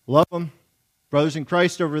 Love them. Brothers in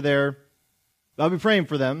Christ over there. I'll be praying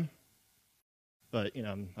for them. But,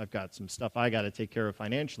 I've got some stuff I got to take care of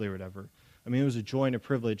financially or whatever. I mean, it was a joy and a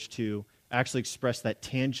privilege to actually express that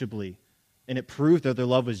tangibly. And it proved that their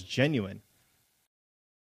love was genuine.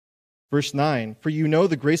 Verse 9, "For you know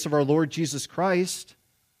the grace of our Lord Jesus Christ,"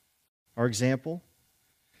 our example,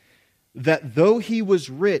 "that though he was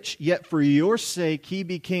rich, yet for your sake he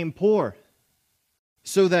became poor,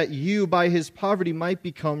 so that you by his poverty might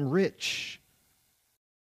become rich."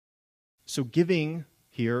 So giving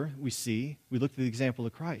here, we look at the example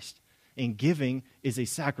of Christ. And giving is a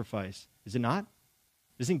sacrifice. Is it not?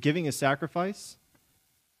 Isn't giving a sacrifice?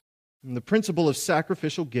 And the principle of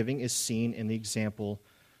sacrificial giving is seen in the example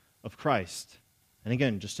of Christ. And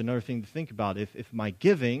again, just another thing to think about. If my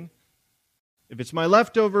giving, if it's my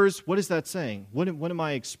leftovers, what is that saying? What am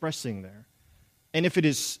I expressing there? And if it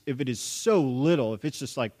is so little, if it's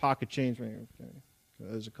just like pocket change,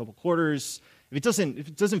 there's a couple quarters, if it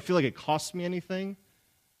doesn't feel like it costs me anything,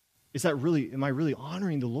 am I really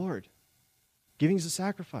honoring the Lord? Giving is a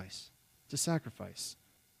sacrifice. It's a sacrifice.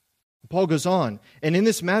 Paul goes on, "And in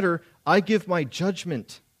this matter, I give my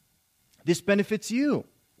judgment. This benefits you,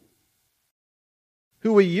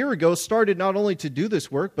 who a year ago started not only to do this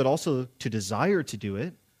work, but also to desire to do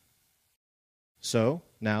it. So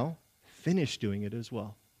now, finish doing it as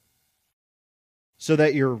well, so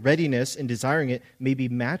that your readiness in desiring it may be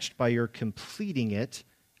matched by your completing it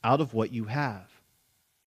out of what you have.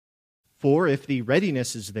 For if the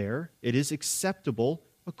readiness is there, it is acceptable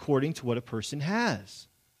according to what a person has,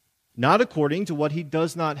 not according to what he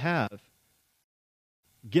does not have.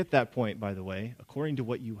 Get that point, by the way, according to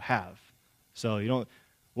what you have. So you don't,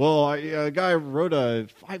 well, a guy wrote a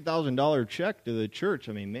 $5,000 check to the church.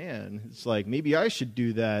 I mean, man, it's like maybe I should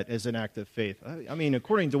do that as an act of faith. I mean,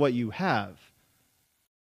 according to what you have,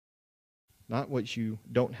 not what you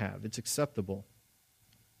don't have. It's acceptable.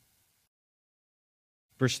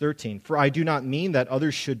 Verse 13, for I do not mean that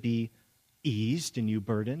others should be eased and you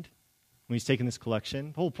burdened. When he's taking this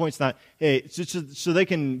collection, the whole point's not, hey, it's just so they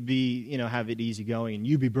can be, have it easy going and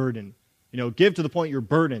you be burdened. Give to the point you're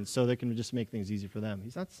burdened so they can just make things easy for them.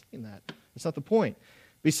 He's not saying that. That's not the point.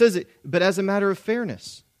 But he says it, but as a matter of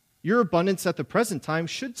fairness, your abundance at the present time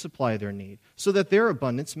should supply their need, so that their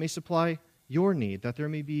abundance may supply your need, that there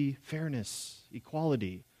may be fairness,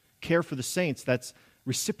 equality, care for the saints that's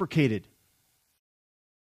reciprocated.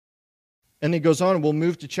 And it goes on, and we'll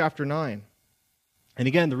move to chapter 9. And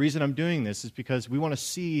again, the reason I'm doing this is because we want to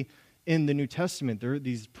see in the New Testament, there are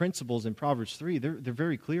these principles in Proverbs 3, they're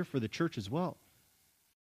very clear for the church as well.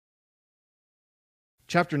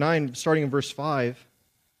 Chapter 9, starting in verse 5,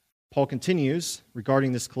 Paul continues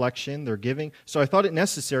regarding this collection they're giving. So I thought it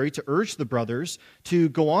necessary to urge the brothers to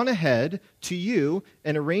go on ahead to you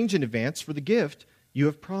and arrange in advance for the gift you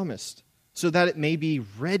have promised, so that it may be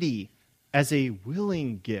ready as a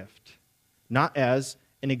willing gift, not as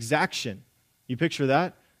an exaction. You picture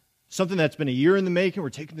that? Something that's been a year in the making. We're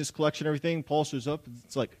taking this collection, everything. Paul shows up. And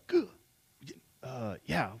it's like,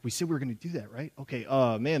 yeah, we said we were going to do that, right? Okay,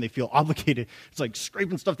 man, they feel obligated. It's like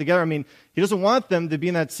scraping stuff together. I mean, he doesn't want them to be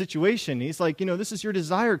in that situation. He's like, this is your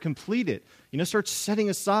desire. Complete it. Start setting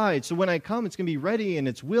aside. So when I come, it's going to be ready and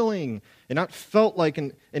it's willing and not felt like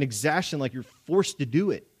an exaction, like you're forced to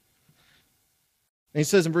do it. And he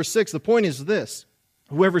says in verse 6, the point is this.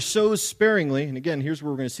 Whoever sows sparingly, and again, here's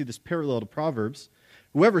where we're going to see this parallel to Proverbs.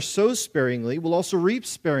 Whoever sows sparingly will also reap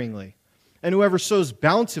sparingly. And whoever sows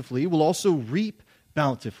bountifully will also reap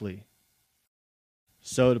bountifully.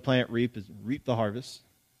 Sow to plant, reap is reap the harvest.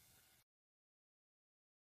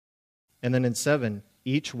 And then in 7,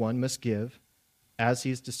 each one must give as he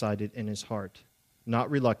has decided in his heart,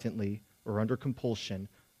 not reluctantly or under compulsion,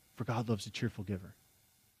 for God loves a cheerful giver.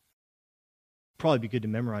 Probably be good to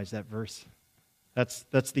memorize that verse.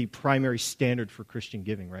 That's the primary standard for Christian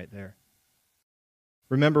giving right there.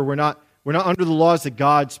 Remember, we're not under the laws that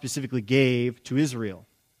God specifically gave to Israel,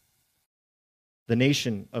 the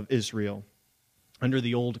nation of Israel, under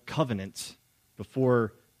the old covenant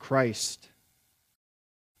before Christ,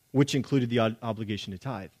 which included the obligation to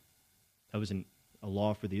tithe. That was a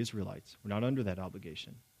law for the Israelites. We're not under that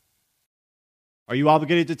obligation. Are you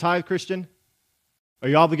obligated to tithe, Christian? Are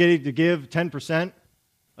you obligated to give 10%?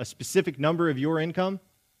 A specific number of your income?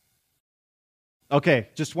 Okay,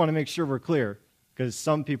 just want to make sure we're clear, because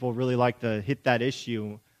some people really like to hit that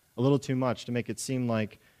issue a little too much to make it seem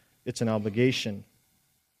like it's an obligation.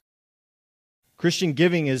 Christian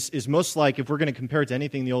giving is most like, if we're going to compare it to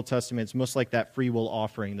anything in the Old Testament, it's most like that free will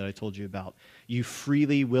offering that I told you about. You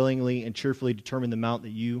freely, willingly, and cheerfully determine the amount that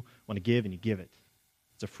you want to give, and you give it.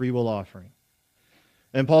 It's a free will offering.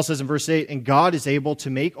 And Paul says in verse 8, and God is able to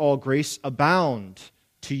make all grace abound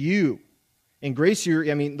to you. And grace here,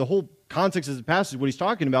 the whole context of the passage, what he's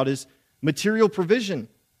talking about is material provision.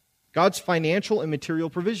 God's financial and material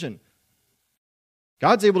provision.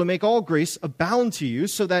 God's able to make all grace abound to you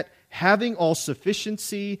so that having all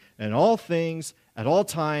sufficiency in all things at all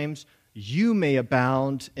times, you may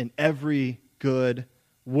abound in every good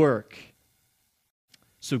work.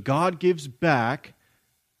 So God gives back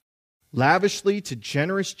lavishly to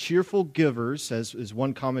generous, cheerful givers, as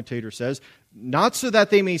one commentator says, not so that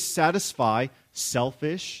they may satisfy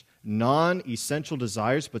selfish, non-essential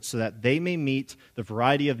desires, but so that they may meet the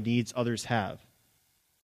variety of needs others have.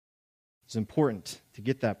 It's important to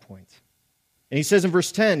get that point. And he says in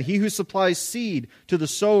verse 10, he who supplies seed to the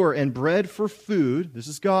sower and bread for food, this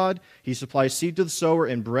is God, he supplies seed to the sower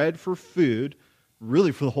and bread for food,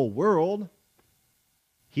 really for the whole world.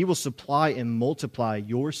 He will supply and multiply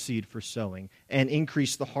your seed for sowing and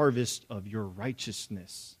increase the harvest of your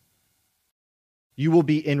righteousness. You will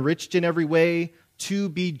be enriched in every way to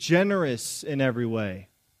be generous in every way.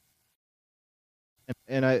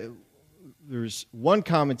 And there's one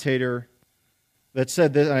commentator that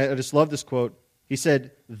said this, and I just love this quote. He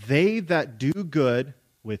said, they that do good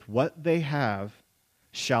with what they have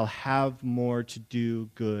shall have more to do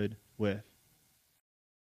good with.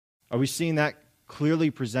 Are we seeing that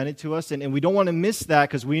clearly presented to us? And we don't want to miss that,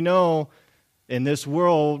 because we know in this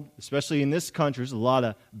world, especially in this country, there's a lot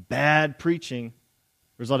of bad preaching.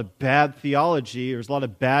 There's a lot of bad theology. There's a lot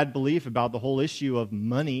of bad belief about the whole issue of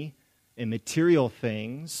money in material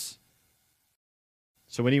things.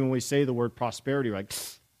 So when we say the word prosperity, we're like,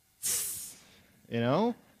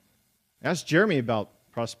 ask Jeremy about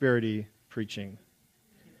prosperity preaching.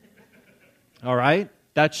 All right?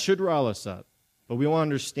 That should rile us up. But we want to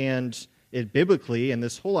understand it biblically, and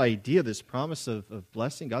this whole idea, this promise of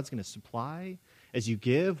blessing, God's going to supply as you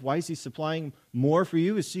give. Why is he supplying more for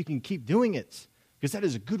you? Is so you can keep doing it, because that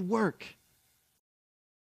is a good work.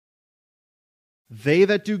 They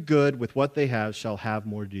that do good with what they have shall have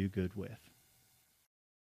more to do good with.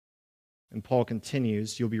 And Paul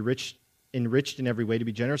continues, you'll be enriched in every way, to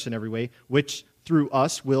be generous in every way, which through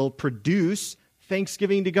us will produce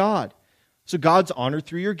thanksgiving to God. So God's honored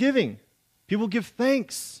through your giving. People give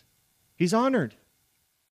thanks. He's honored.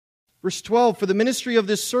 Verse 12, for the ministry of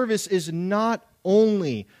this service is not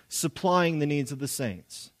only supplying the needs of the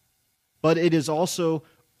saints, but it is also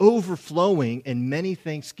overflowing in many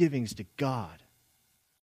thanksgivings to God.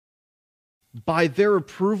 By their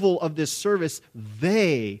approval of this service,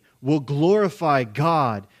 they will glorify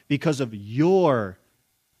God because of your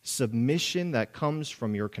submission that comes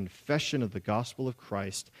from your confession of the gospel of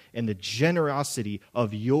Christ and the generosity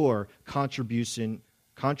of your contribution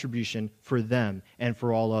for them and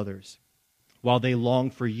for all others, while they long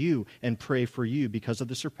for you and pray for you because of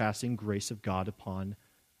the surpassing grace of God upon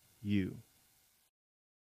you.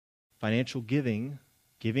 Financial giving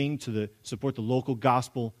to support the local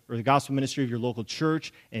gospel or the gospel ministry of your local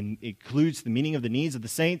church, and includes the meeting of the needs of the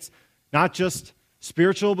saints, not just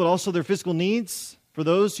spiritual, but also their physical needs for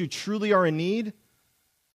those who truly are in need,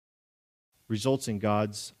 results in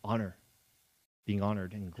God's honor, being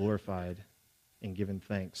honored and glorified and given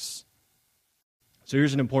thanks. So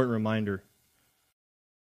here's an important reminder.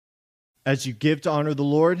 As you give to honor the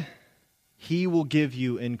Lord, he will give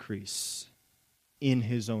you increase in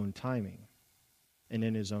his own timing and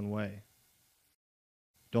in his own way.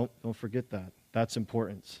 Don't forget that. That's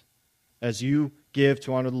important. As you give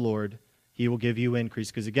to honor the Lord, he will give you increase.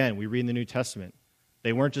 Because again, we read in the New Testament,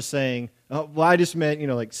 they weren't just saying, oh, well, I just meant,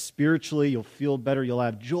 like spiritually you'll feel better, you'll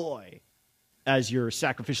have joy as you're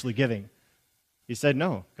sacrificially giving. He said,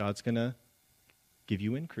 no, God's going to give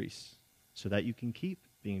you increase so that you can keep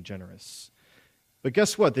being generous. But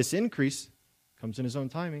guess what? This increase comes in his own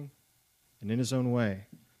timing and in his own way.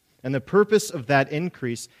 And the purpose of that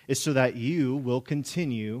increase is so that you will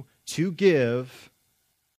continue to give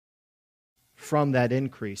from that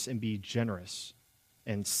increase and be generous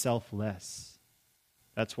and selfless.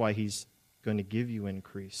 That's why he's going to give you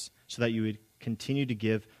increase, so that you would continue to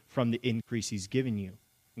give from the increase he's given you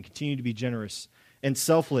and continue to be generous and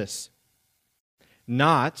selfless. He's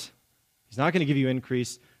not going to give you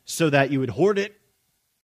increase so that you would hoard it.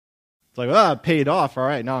 It's like, I paid off. All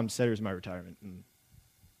right, now I'm set. Here's my retirement.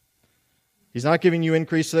 He's not giving you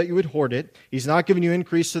increase so that you would hoard it. He's not giving you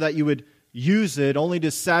increase so that you would use it only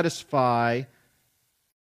to satisfy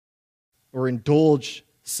or indulge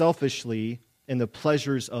selfishly in the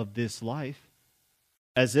pleasures of this life,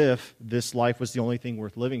 as if this life was the only thing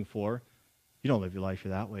worth living for. You don't live your life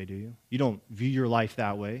that way, do you? You don't view your life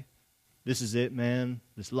that way. This is it, man.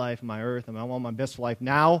 This life, my earth. I want my best life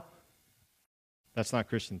now. That's not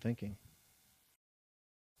Christian thinking.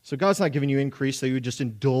 So God's not giving you increase so you would just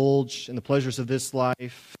indulge in the pleasures of this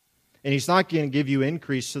life. And he's not going to give you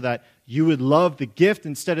increase so that you would love the gift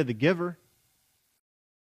instead of the giver.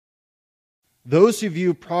 Those who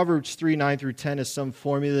view Proverbs 3:9-10 as some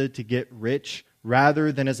formula to get rich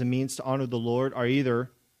rather than as a means to honor the Lord are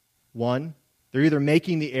they're either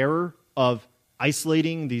making the error of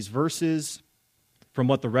isolating these verses from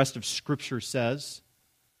what the rest of Scripture says,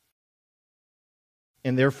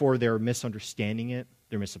 and therefore they're misunderstanding it,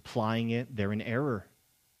 they're misapplying it, they're in error.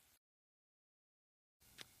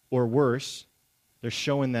 Or worse, they're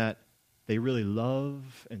showing that they really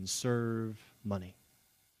love and serve money,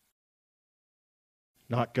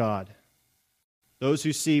 not God. Those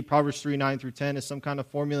who see Proverbs 3:9-10 as some kind of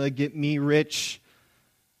formula, get me rich,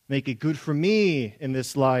 make it good for me in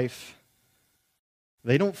this life,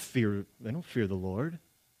 they don't fear the Lord.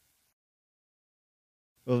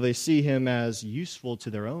 Well, they see him as useful to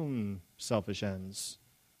their own selfish ends.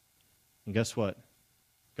 And guess what?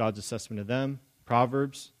 God's assessment of them,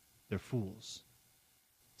 Proverbs, they're fools.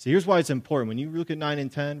 So here's why it's important. When you look at 9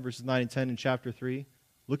 and 10, verses 9 and 10 in chapter 3,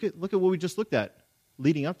 look at what we just looked at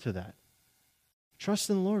leading up to that. Trust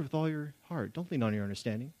in the Lord with all your heart. Don't lean on your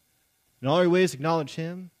understanding. In all your ways, acknowledge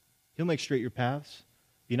him. He'll make straight your paths.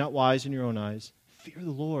 Be not wise in your own eyes. Fear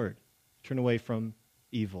the Lord. Turn away from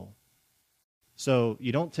evil. So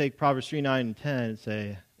you don't take Proverbs 3, 9, and 10 and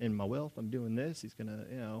say, in my wealth, I'm doing this. He's going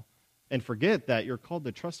to, and forget that you're called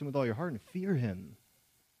to trust him with all your heart and fear him.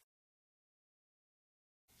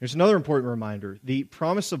 Here's another important reminder. The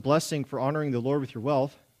promise of blessing for honoring the Lord with your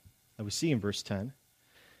wealth that we see in verse 10.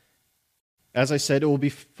 As I said, it will be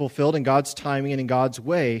fulfilled in God's timing and in God's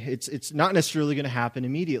way. It's not necessarily going to happen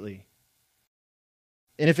immediately.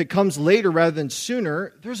 And if it comes later rather than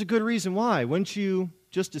sooner, there's a good reason why. Wouldn't you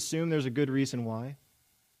just assume there's a good reason why?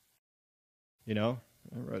 You know,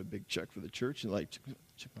 I write a big check for the church and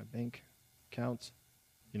check my bank accounts.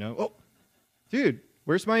 You know, oh, dude,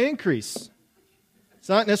 where's my increase? It's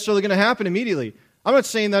not necessarily going to happen immediately. I'm not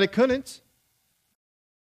saying that it couldn't.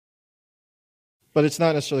 But it's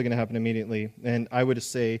not necessarily going to happen immediately. And I would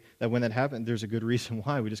say that when that happens, there's a good reason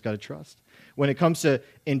why. We just got to trust. When it comes to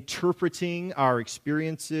interpreting our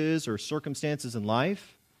experiences or circumstances in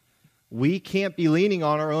life, we can't be leaning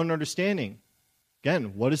on our own understanding.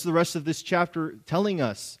 Again, what is the rest of this chapter telling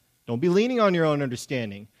us? Don't be leaning on your own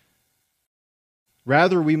understanding.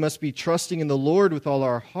 Rather, we must be trusting in the Lord with all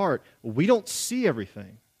our heart. We don't see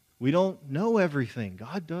everything. We don't know everything.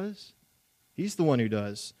 God does. He's the one who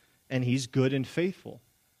does. And He's good and faithful.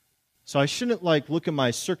 So I shouldn't look at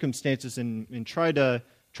my circumstances and try to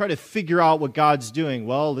figure out what God's doing.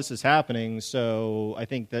 Well, this is happening, so I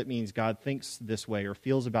think that means God thinks this way or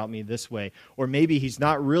feels about me this way. Or maybe He's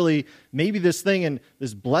not really, maybe this thing and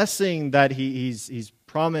this blessing that He's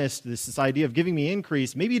promised, this idea of giving me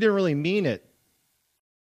increase, maybe He didn't really mean it.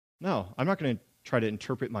 No, I'm not going to try to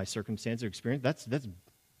interpret my circumstance or experience. That's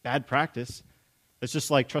bad practice. It's just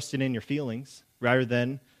like trusting in your feelings rather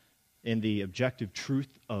than in the objective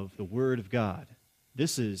truth of the Word of God.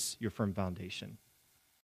 This is your firm foundation.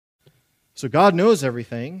 So God knows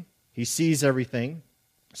everything. He sees everything.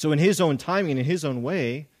 So in His own timing and in His own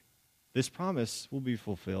way, this promise will be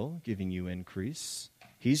fulfilled, giving you increase.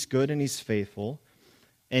 He's good and He's faithful.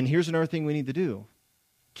 And here's another thing we need to do.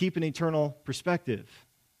 Keep an eternal perspective.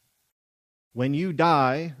 When you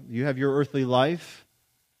die, you have your earthly life.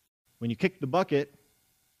 When you kick the bucket,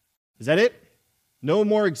 is that it? No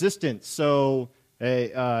more existence. So,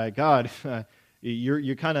 hey, God,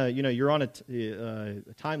 you're kind of, you're on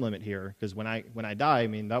a time limit here because when I die,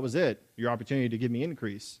 that was it. Your opportunity to give me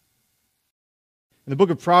increase. In the book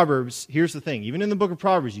of Proverbs, here's the thing. Even in the book of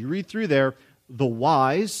Proverbs, you read through there, the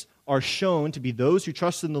wise are shown to be those who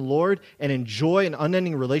trust in the Lord and enjoy an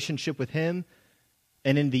unending relationship with Him.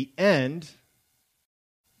 And in the end,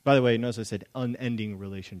 by the way, notice I said unending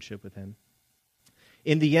relationship with Him.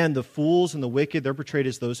 In the end, the fools and the wicked, they're portrayed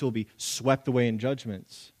as those who will be swept away in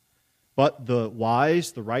judgments. But the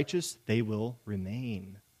wise, the righteous, they will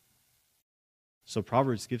remain. So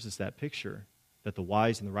Proverbs gives us that picture, that the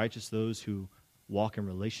wise and the righteous, those who walk in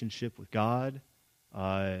relationship with God,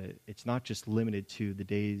 it's not just limited to the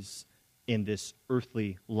days in this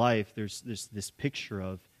earthly life. There's this picture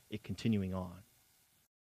of it continuing on.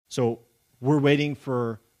 So we're waiting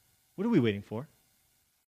for, what are we waiting for?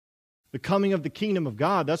 The coming of the kingdom of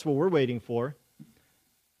God, that's what we're waiting for.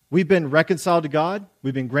 We've been reconciled to God.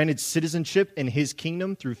 We've been granted citizenship in His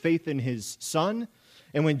kingdom through faith in His Son.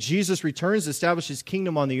 And when Jesus returns to establish His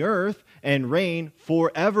kingdom on the earth and reign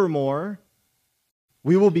forevermore,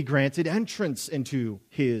 we will be granted entrance into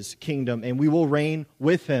His kingdom, and we will reign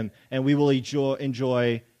with Him, and we will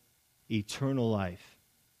enjoy eternal life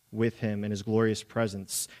with Him in His glorious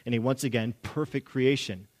presence. And once again, perfect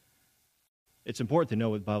creation. It's important to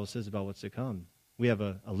know what the Bible says about what's to come. We have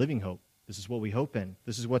a living hope. This is what we hope in.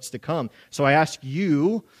 This is what's to come. So I ask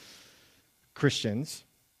you, Christians,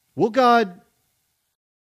 will God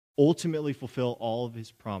ultimately fulfill all of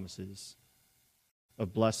His promises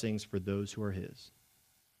of blessings for those who are His?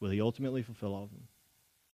 Will He ultimately fulfill all of them?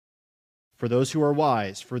 For those who are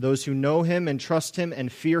wise, for those who know Him and trust Him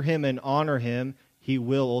and fear Him and honor Him, He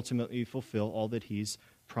will ultimately fulfill all that He's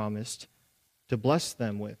promised to bless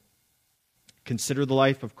them with. Consider the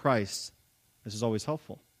life of Christ. This is always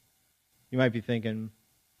helpful. You might be thinking,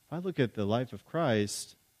 if I look at the life of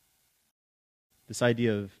Christ, this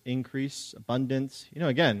idea of increase, abundance,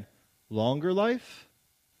 again, longer life,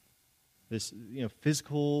 this,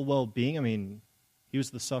 physical well-being. He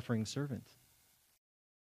was the suffering servant.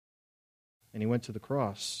 And He went to the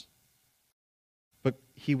cross. But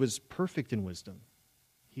He was perfect in wisdom.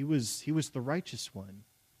 He was the righteous one.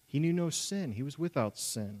 He knew no sin. He was without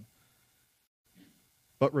sin.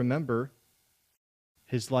 But remember,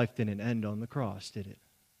 His life didn't end on the cross, did it?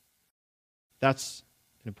 That's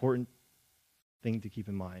an important thing to keep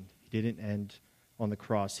in mind. He didn't end on the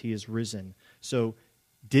cross. He is risen. So,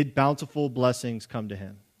 did bountiful blessings come to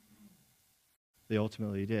Him? They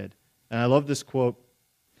ultimately did. And I love this quote.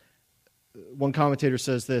 One commentator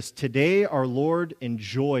says this: "Today our Lord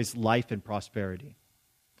enjoys life and prosperity.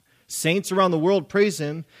 Saints around the world praise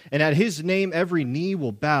Him, and at His name every knee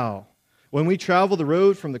will bow. When we travel the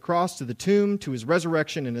road from the cross to the tomb, to his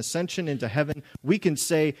resurrection and ascension into heaven, we can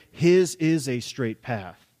say his is a straight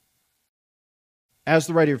path. As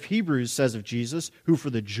the writer of Hebrews says of Jesus, who for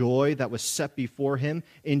the joy that was set before him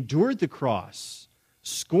endured the cross,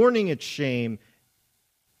 scorning its shame,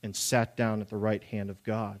 and sat down at the right hand of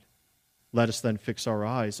God. Let us then fix our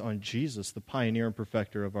eyes on Jesus, the pioneer and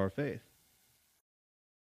perfecter of our faith.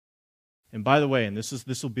 And by the way, and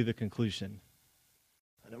this will be the conclusion.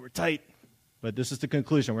 I know we're tight, but this is the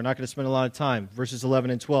conclusion. We're not going to spend a lot of time. Verses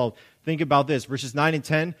 11 and 12. Think about this. Verses 9 and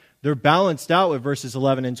 10, they're balanced out with verses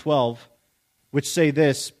 11 and 12, which say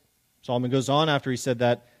this. Solomon goes on after he said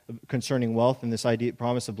that concerning wealth and this idea,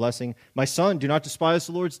 promise of blessing. My son, do not despise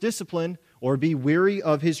the Lord's discipline or be weary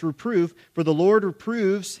of his reproof, for the Lord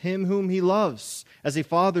reproves him whom he loves, as a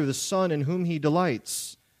father the son in whom he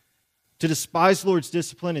delights. To despise the Lord's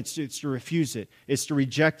discipline, it's to refuse it. It's to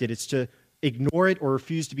reject it. It's to ignore it or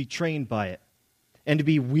refuse to be trained by it. And to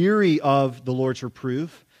be weary of the Lord's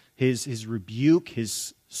reproof, his rebuke,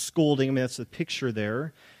 his scolding. I mean, that's the picture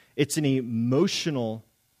there. It's an emotional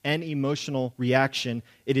reaction.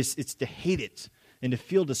 It's to hate it and to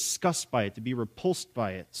feel disgust by it, to be repulsed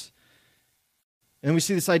by it. And we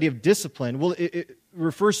see this idea of discipline. Well, it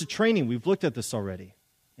refers to training. We've looked at this already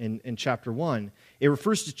in chapter 1. It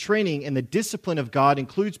refers to training, and the discipline of God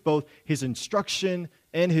includes both his instruction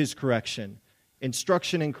and his correction.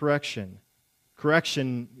 Instruction and correction.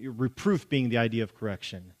 Correction, reproof being the idea of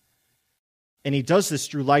correction. And he does this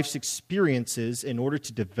through life's experiences in order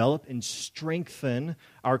to develop and strengthen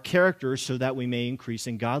our character so that we may increase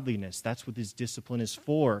in godliness. That's what this discipline is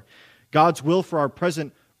for. God's will for our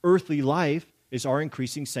present earthly life is our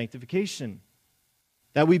increasing sanctification.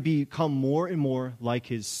 That we become more and more like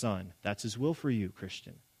his Son. That's his will for you,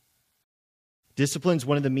 Christian. Discipline is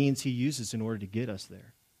one of the means he uses in order to get us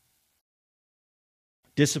there.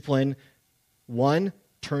 Discipline, 1,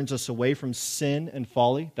 turns us away from sin and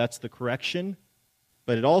folly. That's the correction.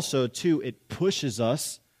 But it also, 2, it pushes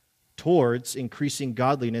us towards increasing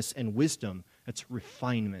godliness and wisdom. That's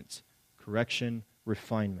refinement. Correction,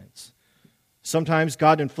 refinement. Sometimes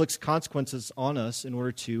God inflicts consequences on us in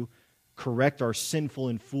order to correct our sinful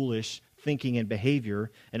and foolish thinking and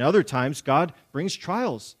behavior. And other times, God brings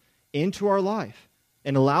trials into our life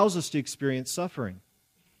and allows us to experience suffering.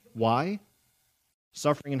 Why?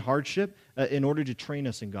 Suffering and hardship in order to train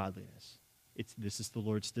us in godliness. This is the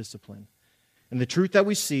Lord's discipline. And the truth that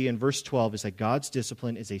we see in verse 12 is that God's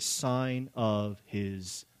discipline is a sign of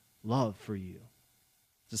his love for you.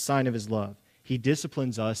 It's a sign of his love. He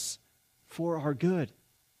disciplines us for our good.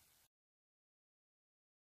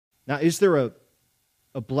 Now, is there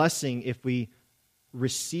a blessing if we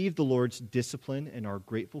receive the Lord's discipline and are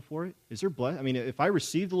grateful for it? Is there I mean, if I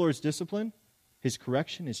receive the Lord's discipline, his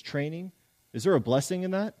correction, his training, is there a blessing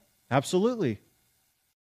in that? Absolutely.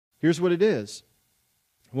 Here's what it is.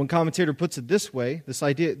 One commentator puts it this way, this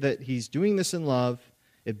idea that he's doing this in love,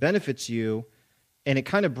 it benefits you, and it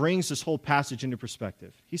kind of brings this whole passage into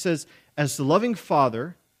perspective. He says, as the loving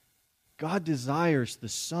Father, God desires the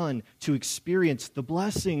Son to experience the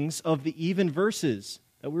blessings of the even verses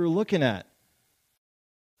that we were looking at.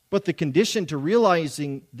 But the condition to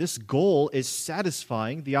realizing this goal is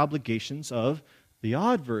satisfying the obligations of the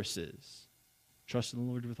odd verses. Trust in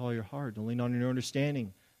the Lord with all your heart. Don't lean on your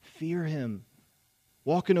understanding. Fear him.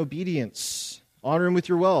 Walk in obedience. Honor him with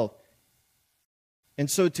your wealth.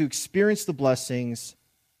 And so to experience the blessings,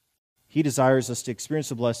 he desires us to experience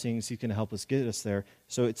the blessings. He's going to help us get us there.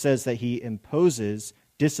 So it says that he imposes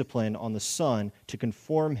discipline on the Son to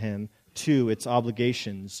conform him to its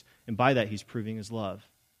obligations. And by that, he's proving his love.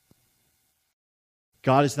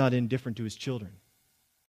 God is not indifferent to his children.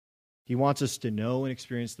 He wants us to know and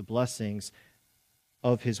experience the blessings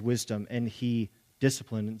of his wisdom, and he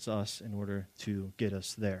disciplines us in order to get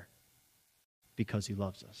us there because he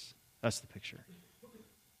loves us. That's the picture.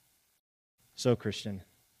 So, Christian,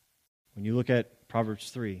 when you look at Proverbs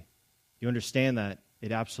 3, you understand that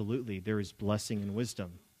there is blessing and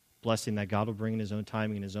wisdom. Blessing that God will bring in his own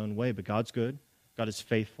timing, in his own way. But God's good. God is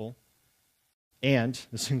faithful. And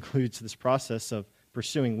this includes this process of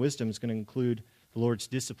pursuing wisdom is going to include the Lord's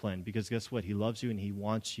discipline. Because guess what? He loves you and he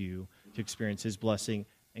wants you to experience his blessing.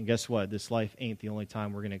 And guess what? This life ain't the only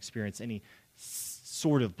time we're going to experience any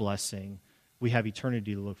sort of blessing. We have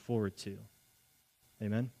eternity to look forward to.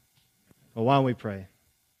 Amen? Well, why don't we pray?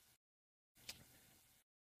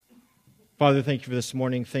 Father, thank you for this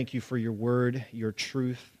morning. Thank you for your word, your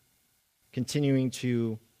truth, continuing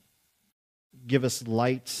to give us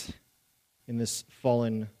light in this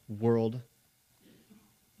fallen world.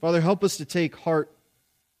 Father, help us to take heart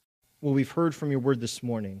what we've heard from your word this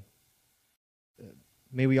morning.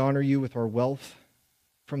 May we honor you with our wealth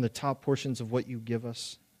from the top portions of what you give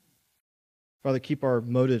us. Father, keep our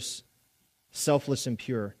motives selfless and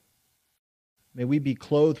pure. May we be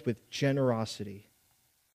clothed with generosity.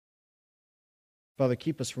 Father,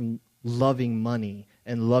 keep us from loving money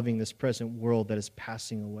and loving this present world that is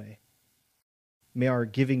passing away. May our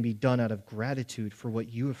giving be done out of gratitude for what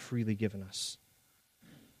you have freely given us.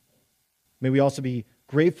 May we also be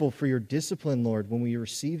grateful for your discipline, Lord, when we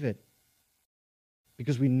receive it,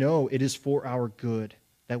 because we know it is for our good,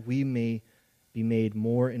 that we may be made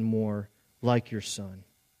more and more like your Son,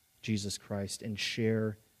 Jesus Christ, and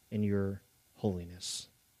share in your holiness.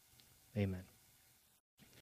 Amen.